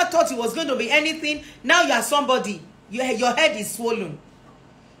that never thought he was going to be anything, now you are somebody. Your head is swollen.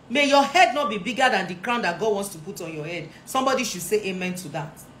 May your head not be bigger than the crown that God wants to put on your head. Somebody should say amen to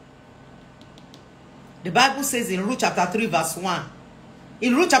that. The Bible says in Ruth chapter 3 verse 1.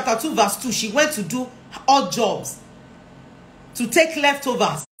 In Ruth chapter 2 verse 2, she went to do odd jobs. To take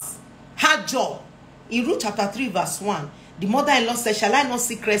leftovers. Hard job. In Ruth chapter 3 verse 1, the mother-in-law said, shall I not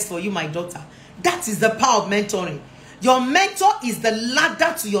seek rest for you, my daughter? That is the power of mentoring. Your mentor is the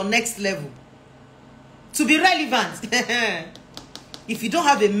ladder to your next level. To be relevant. If you don't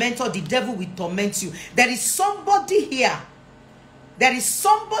have a mentor, the devil will torment you. There is somebody here. There is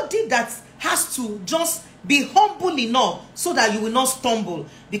somebody that has to just be humble enough so that you will not stumble.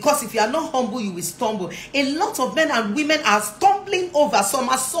 Because if you are not humble, you will stumble. A lot of men and women are stumbling over, some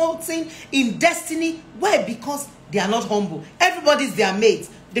assaulting in destiny. Why? Because they are not humble. Everybody's their mate.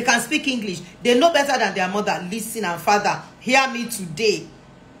 They can speak English. They know better than their mother. Listen, and father, hear me today.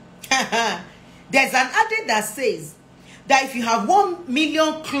 There's an adage that says that if you have 1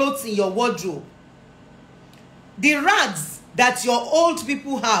 million clothes in your wardrobe, the rags that your old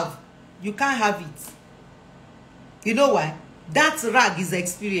people have, you can't have it. You know why? That rag is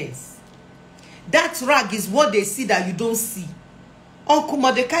experience. That rag is what they see that you don't see. Uncle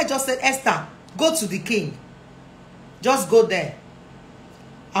Mordecai just said, Esther, go to the king. Just go there.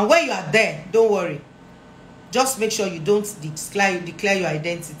 And when you are there, don't worry. Just make sure you don't declare your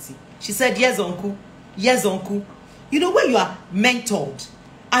identity. She said, yes, uncle. Yes, uncle. You know, when you are mentored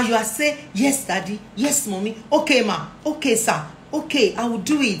and you are saying, yes, daddy, yes, mommy, okay, ma, okay, sir, okay, I will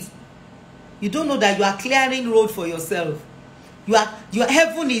do it. You don't know that you are clearing road for yourself.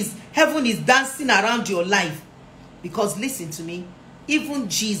 Heaven is dancing around your life. Because listen to me, even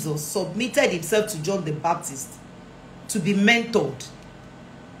Jesus submitted himself to John the Baptist to be mentored.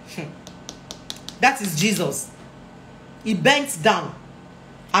 That is Jesus. He bent down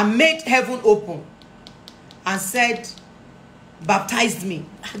and made heaven open and said, baptized me.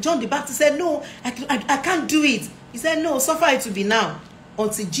 John the Baptist said, no, I can't do it. He said, no, suffer it to be now.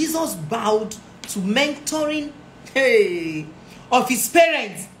 Until Jesus bowed to mentoring of his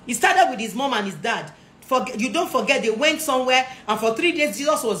parents. He started with his mom and his dad. You don't forget, they went somewhere and for 3 days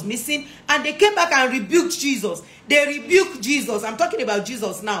Jesus was missing, and they came back and rebuked Jesus. They rebuked Jesus. I'm talking about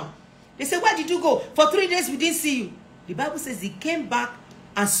Jesus now. They said, where did you go? For 3 days we didn't see you. The Bible says he came back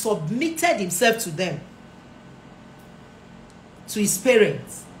and submitted himself to them. To his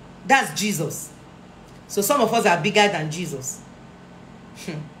parents. That's Jesus. So some of us are bigger than Jesus.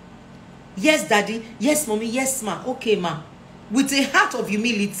 Yes, daddy. Yes, mommy. Yes, ma. Okay, ma. With a heart of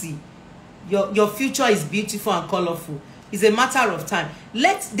humility, your future is beautiful and colorful. It's a matter of time.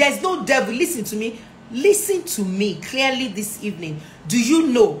 There's no devil. Listen to me. Listen to me clearly this evening. Do you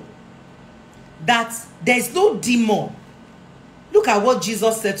know that there's no demon? Look at what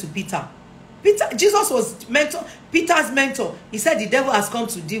Jesus said to Peter. Jesus was Peter's mentor. He said, the devil has come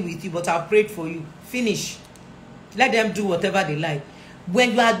to deal with you, but I've prayed for you. Finish. Let them do whatever they like.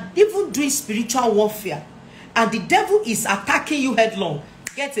 When you are even doing spiritual warfare and the devil is attacking you headlong,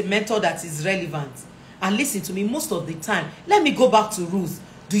 get a mentor that is relevant. And listen to me, most of the time, let me go back to Ruth.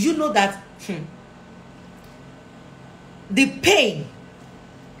 Do you know that the pain,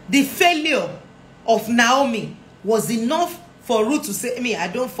 the failure of Naomi was enough for Ruth to say, I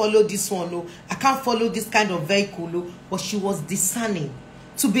don't follow this one, no. I can't follow this kind of vehicle, no. But she was discerning.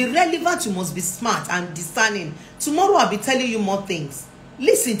 To be relevant, you must be smart and discerning. Tomorrow I'll be telling you more things.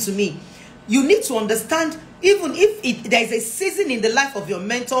 Listen to me. You need to understand, even if there is a season in the life of your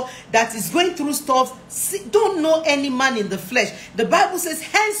mentor that is going through stuff, don't know any man in the flesh. The Bible says,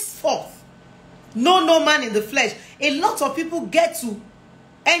 henceforth, know no man in the flesh. A lot of people get to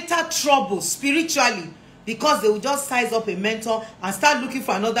enter trouble spiritually because they will just size up a mentor and start looking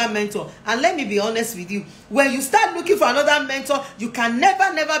for another mentor. And let me be honest with you, when you start looking for another mentor, you can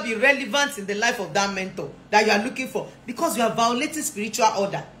never be relevant in the life of that mentor that you are looking for, because you are violating spiritual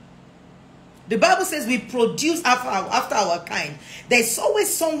order. The Bible says we produce after our kind. There's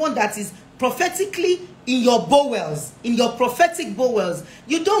always someone that is prophetically in your bowels, in your prophetic bowels.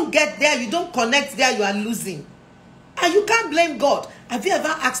 You don't get there, you don't connect there, you are losing. And you can't blame God. Have you ever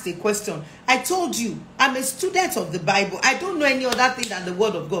asked a question? I told you, I'm a student of the Bible. I don't know any other thing than the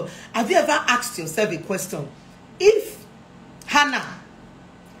word of God. Have you ever asked yourself a question? If Hannah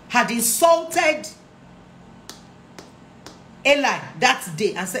had insulted Eli that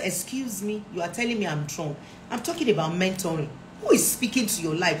day and said, excuse me, you are telling me I'm drunk. I'm talking about mentoring. Who is speaking to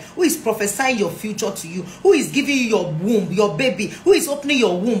your life? Who is prophesying your future to you? Who is giving you your womb, your baby? Who is opening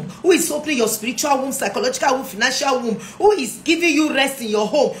your womb? Who is opening your spiritual womb, psychological womb, financial womb? Who is giving you rest in your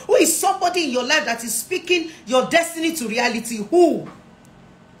home? Who is somebody in your life that is speaking your destiny to reality? Who?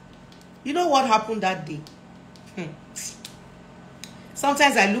 You know what happened that day?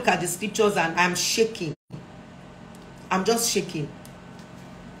 Sometimes I look at the scriptures and I'm shaking. I'm just shaking.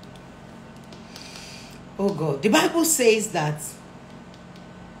 Oh God. The Bible says that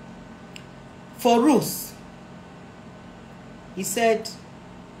for Ruth, he said,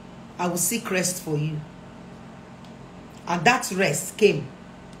 I will seek rest for you. And that rest came.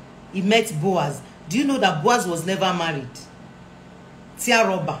 He met Boaz. Do you know that Boaz was never married? Tear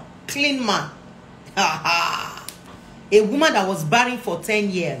robber, clean man. A woman that was barren for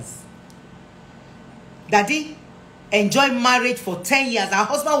 10 years. Daddy enjoyed marriage for 10 years. Her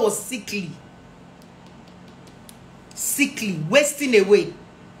husband was sickly, wasting away,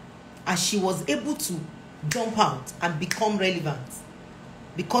 and she was able to jump out and become relevant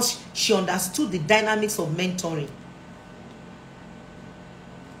because she understood the dynamics of mentoring.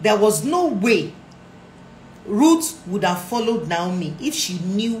 There was no way Ruth would have followed Naomi if she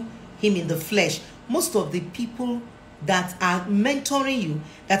knew him in the flesh. Most of the people that are mentoring you,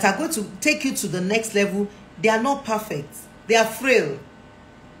 that are going to take you to the next level, they are not perfect. They are frail.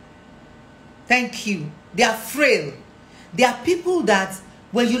 Thank you. They are frail. There are people that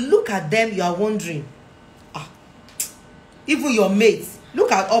when you look at them, you are wondering, even your mates,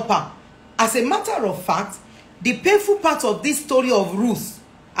 look at Oprah. As a matter of fact, the painful part of this story of Ruth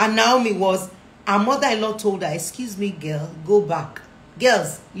and Naomi was her mother-in-law told her, excuse me, girl, go back.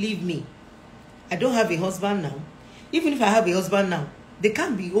 Girls, leave me. I don't have a husband now. Even if I have a husband now, they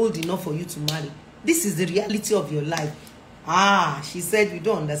can't be old enough for you to marry. This is the reality of your life. She said, you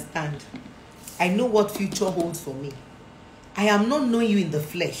don't understand. I know what future holds for me. I am not knowing you in the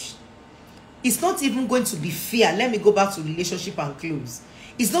flesh. It's not even going to be fair. Let me go back to relationship and close.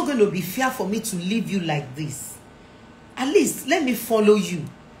 It's not going to be fair for me to leave you like this. At least, let me follow you.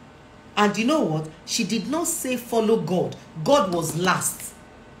 And you know what? She did not say follow God. God was last.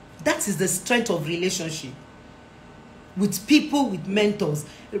 That is the strength of relationship. With people, with mentors.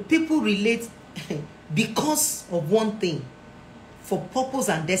 People relate because of one thing. For purpose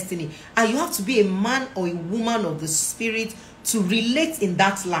and destiny. And you have to be a man or a woman of the spirit to relate in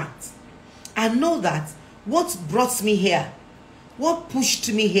that light. And know that what brought me here, what pushed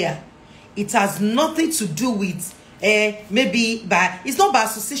me here, it has nothing to do with it's not by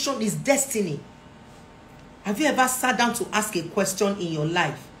association, it's destiny. Have you ever sat down to ask a question in your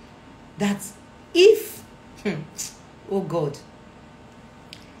life that if oh God,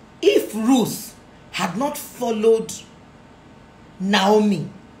 if Ruth had not followed Naomi,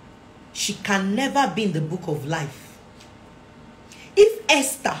 she can never be in the book of life. If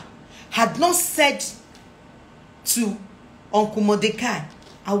Esther had not said to Uncle Mordecai,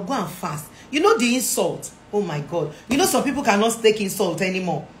 I'll go and fast. You know the insult. Oh my God. You know some people cannot take insult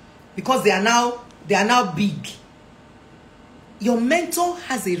anymore because they are now big. Your mentor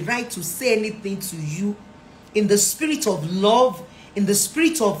has a right to say anything to you in the spirit of love, in the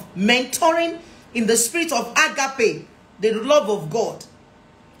spirit of mentoring, in the spirit of agape, the love of God.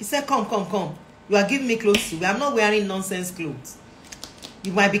 He said, come, come, come. You are giving me clothes to wear. I'm not wearing nonsense clothes.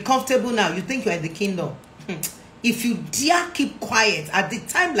 You might be comfortable now. You think you're in the kingdom. If you dare keep quiet at the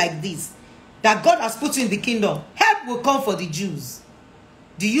time like this, that God has put you in the kingdom, help will come for the Jews.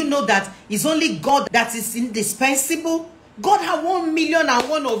 Do you know that it's only God that is indispensable? God has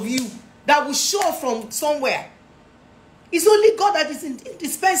 1,000,001 of you that will show up from somewhere. It's only God that is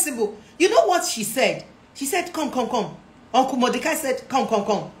indispensable. You know what she said? She said, come, come, come. Uncle Mordecai said, come, come,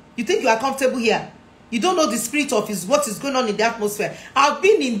 come. You think you are comfortable here? You don't know the spirit of what is going on in the atmosphere. I've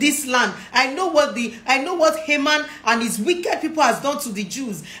been in this land. I know what Haman and his wicked people has done to the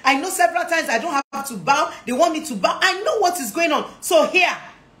Jews. I know several times I don't have to bow. They want me to bow. I know what is going on. So here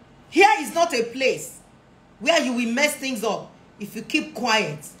is not a place where you will mess things up. If you keep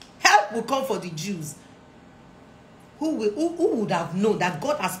quiet, help will come for the Jews. Who would have known that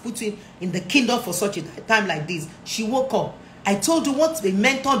God has put you in the kingdom for such a time like this? She woke up. I told you what a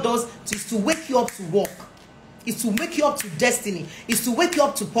mentor does is to wake you up to walk. It's to wake you up to destiny. It's to wake you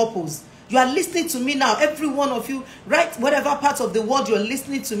up to purpose. You are listening to me now. Every one of you, right? Whatever part of the world you're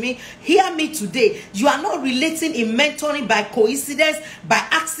listening to me, hear me today. You are not relating in mentoring by coincidence, by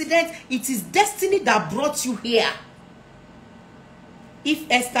accident. It is destiny that brought you here. If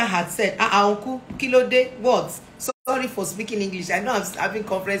Esther had said, Uncle, Kilode, what? Sorry for speaking English. I know I'm having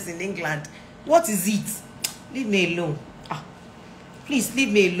conference in England. What is it? Leave me alone. Please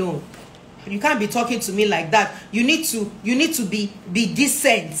leave me alone. You can't be talking to me like that. You need to be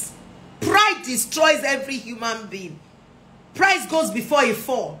decent. Pride destroys every human being. Pride goes before a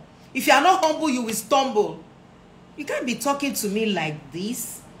fall. If you are not humble, you will stumble. You can't be talking to me like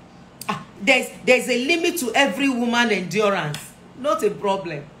this. There's a limit to every woman endurance. Not a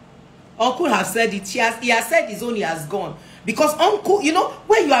problem. Uncle has said it. He has said his own, he has gone. Because uncle, you know,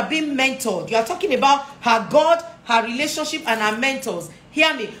 when you are being mentored, you are talking about her God, her relationship, and her mentors.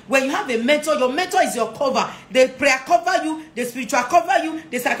 Hear me. When you have a mentor, your mentor is your cover. The prayer cover you, the spiritual cover you,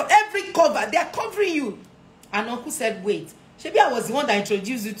 the psycho, every cover, they are covering you. And uncle said, wait, maybe I was the one that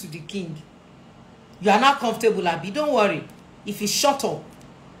introduced you to the king. You are not comfortable, Abby. Don't worry. If you shut up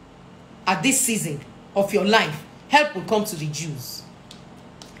at this season of your life, help will come to the Jews.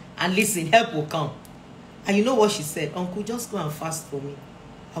 And listen, help will come. And you know what she said? Uncle, just go and fast for me.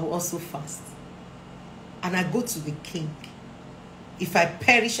 I will also fast. And I go to the king. If I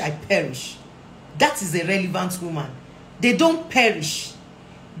perish, I perish. That is a relevant woman. They don't perish.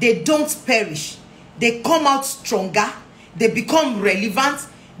 They don't perish. They come out stronger. They become relevant.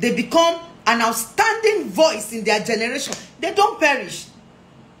 They become an outstanding voice in their generation. They don't perish.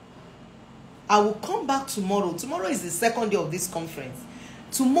 I will come back tomorrow. Tomorrow is the second day of this conference.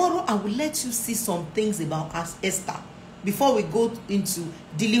 Tomorrow, I will let you see some things about Esther before we go into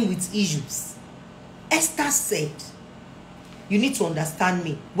dealing with issues. Esther said, you need to understand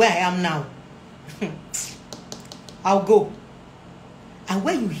me, where I am now. I'll go. And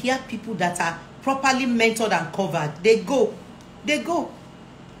when you hear people that are properly mentored and covered, they go. They go.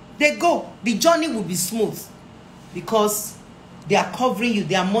 They go. The journey will be smooth because they are covering you.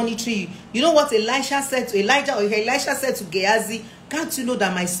 They are monitoring you. You know what Elijah said to Gehazi? Can't you know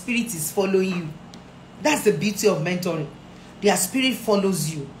that my spirit is following you? That's the beauty of mentoring. Their spirit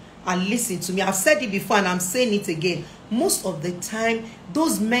follows you. And listen to me. I've said it before and I'm saying it again. Most of the time,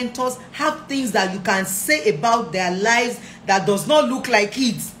 those mentors have things that you can say about their lives that does not look like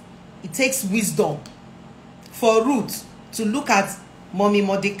it. It takes wisdom for Ruth to look at Mommy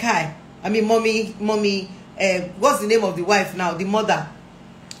Mordecai. I mean, Mommy, what's the name of the wife now? The mother.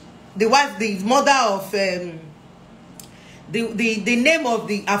 The wife, the mother of... The name of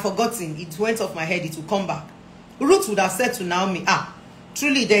the, I've forgotten, it went off my head, it will come back. Ruth would have said to Naomi,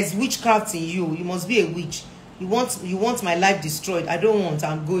 truly there's witchcraft in you. You must be a witch. You want my life destroyed. I don't want,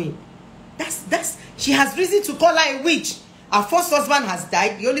 I'm going. She has reason to call her a witch. Her first husband has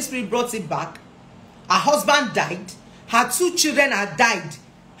died. The Holy Spirit brought it back. Her husband died. Her 2 children have died.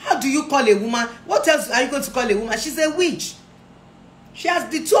 How do you call a woman? What else are you going to call a woman? She's a witch.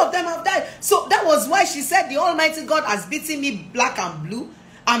 The 2 of them have died. So that was why she said, the Almighty God has beaten me black and blue.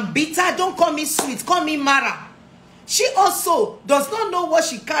 I'm bitter. Don't call me sweet. Call me Mara. She also does not know what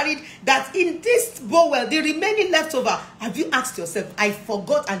she carried, that in this bowel, the remaining leftover. Have you asked yourself, I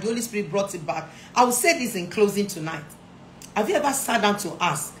forgot and the Holy Spirit brought it back. I will say this in closing tonight. Have you ever sat down to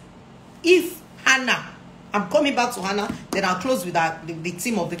ask if Hannah, I'm coming back to Hannah, then I'll close with the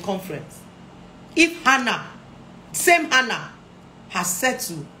theme of the conference. If Hannah, same Hannah, has said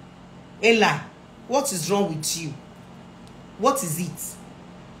to Eli, what is wrong with you? What is it?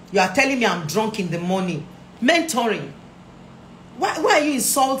 You are telling me I'm drunk in the morning. Mentoring. Why are you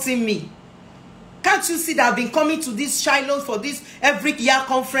insulting me? Can't you see that I've been coming to this Shiloh for this every year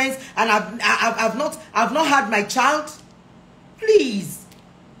conference and I've not had my child? Please,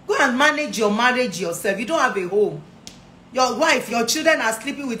 go and manage your marriage yourself. You don't have a home. Your wife, your children are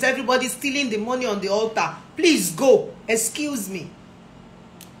sleeping with everybody, stealing the money on the altar. Please go. Excuse me.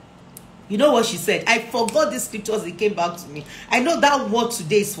 You know what she said? I forgot the scriptures. It came back to me. I know that word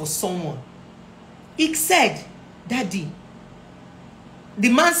today is for someone. It said, Daddy, the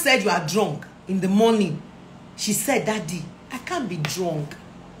man said you are drunk in the morning. She said, Daddy, I can't be drunk.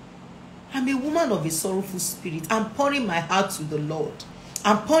 I'm a woman of a sorrowful spirit. I'm pouring my heart to the Lord.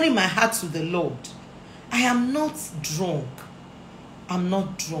 I'm pouring my heart to the Lord. I am not drunk. I'm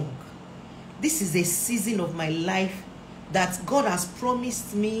not drunk. This is a season of my life that God has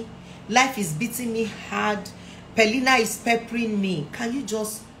promised me. Life is beating me hard. Pelina is peppering me. Can you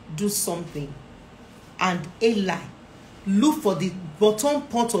just do something? And Eli, look for the bottom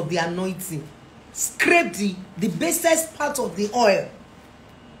part of the anointing. Scrape the basest part of the oil.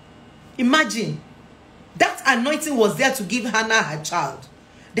 Imagine, that anointing was there to give Hannah her child.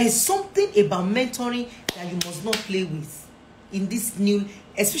 There's something about mentoring that you must not play with in this new,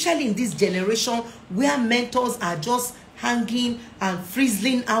 especially in this generation where mentors are just hanging and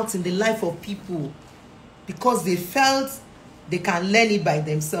frizzling out in the life of people because they felt they can learn it by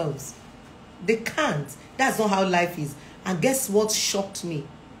themselves. They can't. That's not how life is. And guess what shocked me?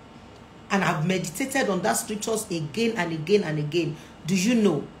 And I've meditated on that scriptures again and again and again. Do you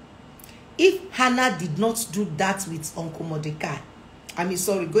know? If Hannah did not do that with Uncle Mordecai,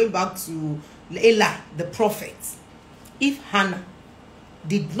 going back to Eli, the prophet. If Hannah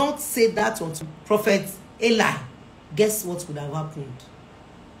did not say that unto Prophet Eli, guess what would have happened?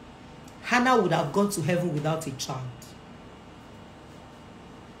 Hannah would have gone to heaven without a child.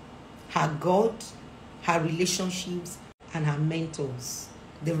 Her God, her relationships, and her mentors.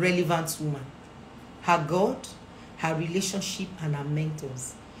 The relevant woman. Her God, her relationship, and her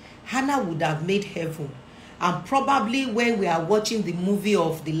mentors. Hannah would have made heaven. And probably when we are watching the movie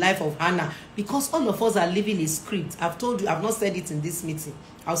of the life of Hannah, because all of us are living a script. I've told you, I've not said it in this meeting.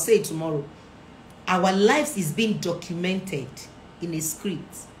 I'll say it tomorrow. Our lives is being documented in a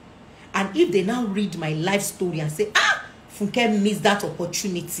script. And if they now read my life story and say, Funke missed that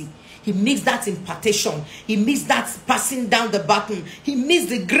opportunity. He missed that impartation. He missed that passing down the baton. He missed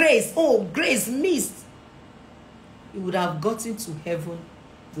the grace. Oh, grace missed. He would have gotten to heaven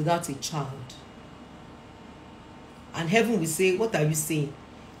without a child. And heaven will say, what are you saying?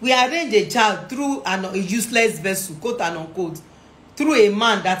 We arrange a child through a useless vessel, quote and unquote, through a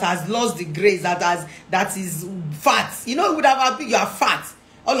man that has lost the grace, that is fat. You know, it would have been, you are fat.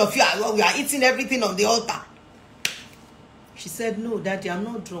 All of you are, we are eating everything on the altar. She said, no, Daddy, I'm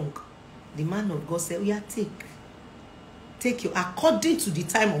not drunk. The man of God said, yeah, take you according to the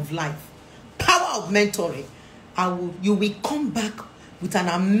time of life. Power of mentoring. You will come back with an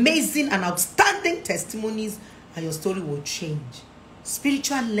amazing and outstanding testimonies, and your story will change.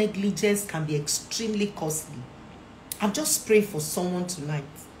 Spiritual negligence can be extremely costly. I'm just praying for someone tonight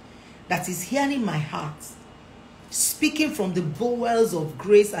that is hearing my heart, speaking from the bowels of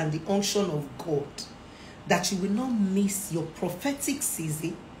grace and the unction of God, that you will not miss your prophetic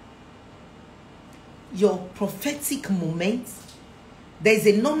season, your prophetic moment. There's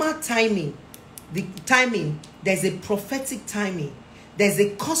a normal timing. There's a prophetic timing. There's a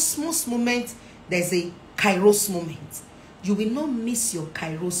cosmos moment. There's a kairos moment. You will not miss your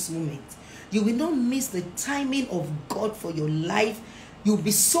kairos moment. You will not miss the timing of God for your life. You'll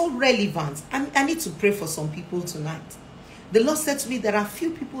be so relevant. I need to pray for some people tonight. The Lord said to me, there are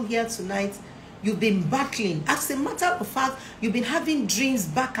few people here tonight. You've been battling. As a matter of fact, you've been having dreams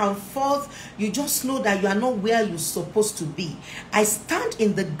back and forth. You just know that you are not where you're supposed to be. I stand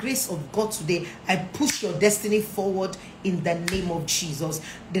in the grace of God today. I push your destiny forward in the name of Jesus.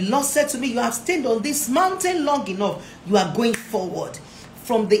 The Lord said to me, you have stayed on this mountain long enough. You are going forward.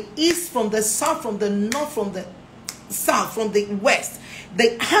 From the east, from the south, from the north, from the south, from the west.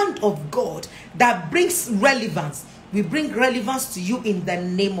 The hand of God that brings relevance. We bring relevance to you in the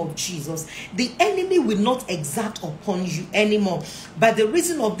name of Jesus. The enemy will not exact upon you anymore. By the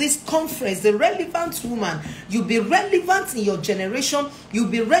reason of this conference, the relevant woman, you'll be relevant in your generation. You'll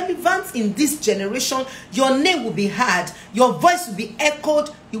be relevant in this generation. Your name will be heard. Your voice will be echoed.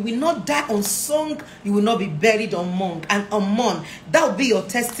 You will not die unsung. You will not be buried among and among. That will be your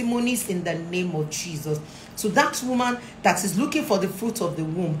testimonies in the name of Jesus. So that woman that is looking for the fruit of the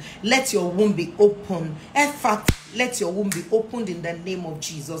womb, let your womb be open. In fact, let your womb be opened in the name of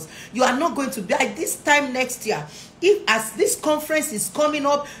Jesus. You are not going to die this time next year. If as this conference is coming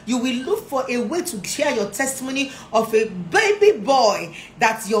up, you will look for a way to share your testimony of a baby boy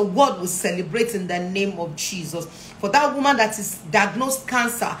that your word will celebrate in the name of Jesus. For that woman that is diagnosed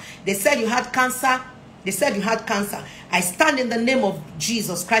cancer, they said you had cancer. They said you had cancer. I stand in the name of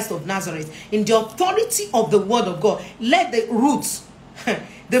Jesus Christ of Nazareth, in the authority of the word of God. Let the roots,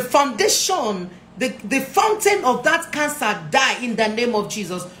 the foundation, the fountain of that cancer die in the name of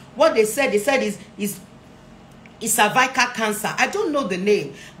Jesus. What they said is cervical cancer. I don't know the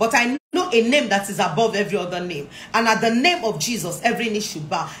name, but I know a name that is above every other name. And at the name of Jesus, every knee should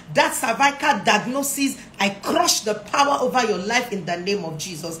bow. That cervical diagnosis, I crush the power over your life in the name of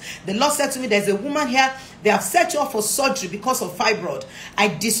Jesus. The Lord said to me, there's a woman here, they have set you up for surgery because of fibroid. I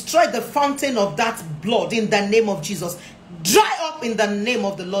destroy the fountain of that blood in the name of Jesus. Dry up in the name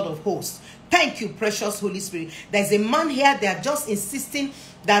of the Lord of hosts. Thank you, precious Holy Spirit. There's a man here, they are just insisting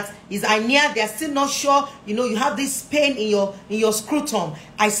that is hernia. They are still not sure. You know, you have this pain in your scrotum.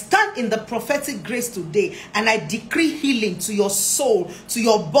 I stand in the prophetic grace today and I decree healing to your soul, to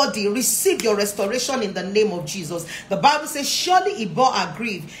your body. Receive your restoration in the name of Jesus. The Bible says, surely he bore our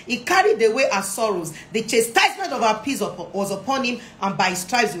grief. He carried away our sorrows. The chastisement of our peace was upon him, and by his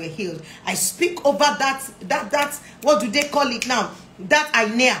stripes we were healed. I speak over that, what do they call it now? That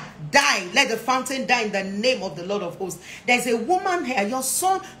hernia, die. Let the fountain die in the name of the Lord of hosts. There's a woman here, your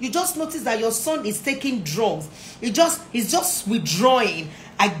son, you just notice that your son is taking drugs. He's just withdrawing.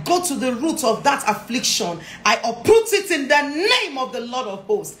 I go to the root of that affliction. I uproot it in the name of the Lord of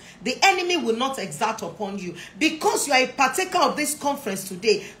hosts. The enemy will not exert upon you. Because you are a partaker of this conference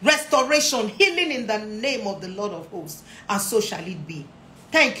today, restoration, healing in the name of the Lord of hosts. And so shall it be.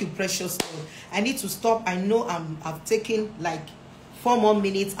 Thank you, precious Lord. I need to stop. I know I've taken like 4 more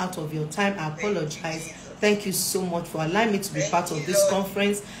minutes out of your time. I apologize. Thank you so much for allowing me to be part of this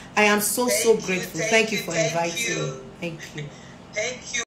conference. I am so grateful. Thank you for inviting me. Thank you. Thank you.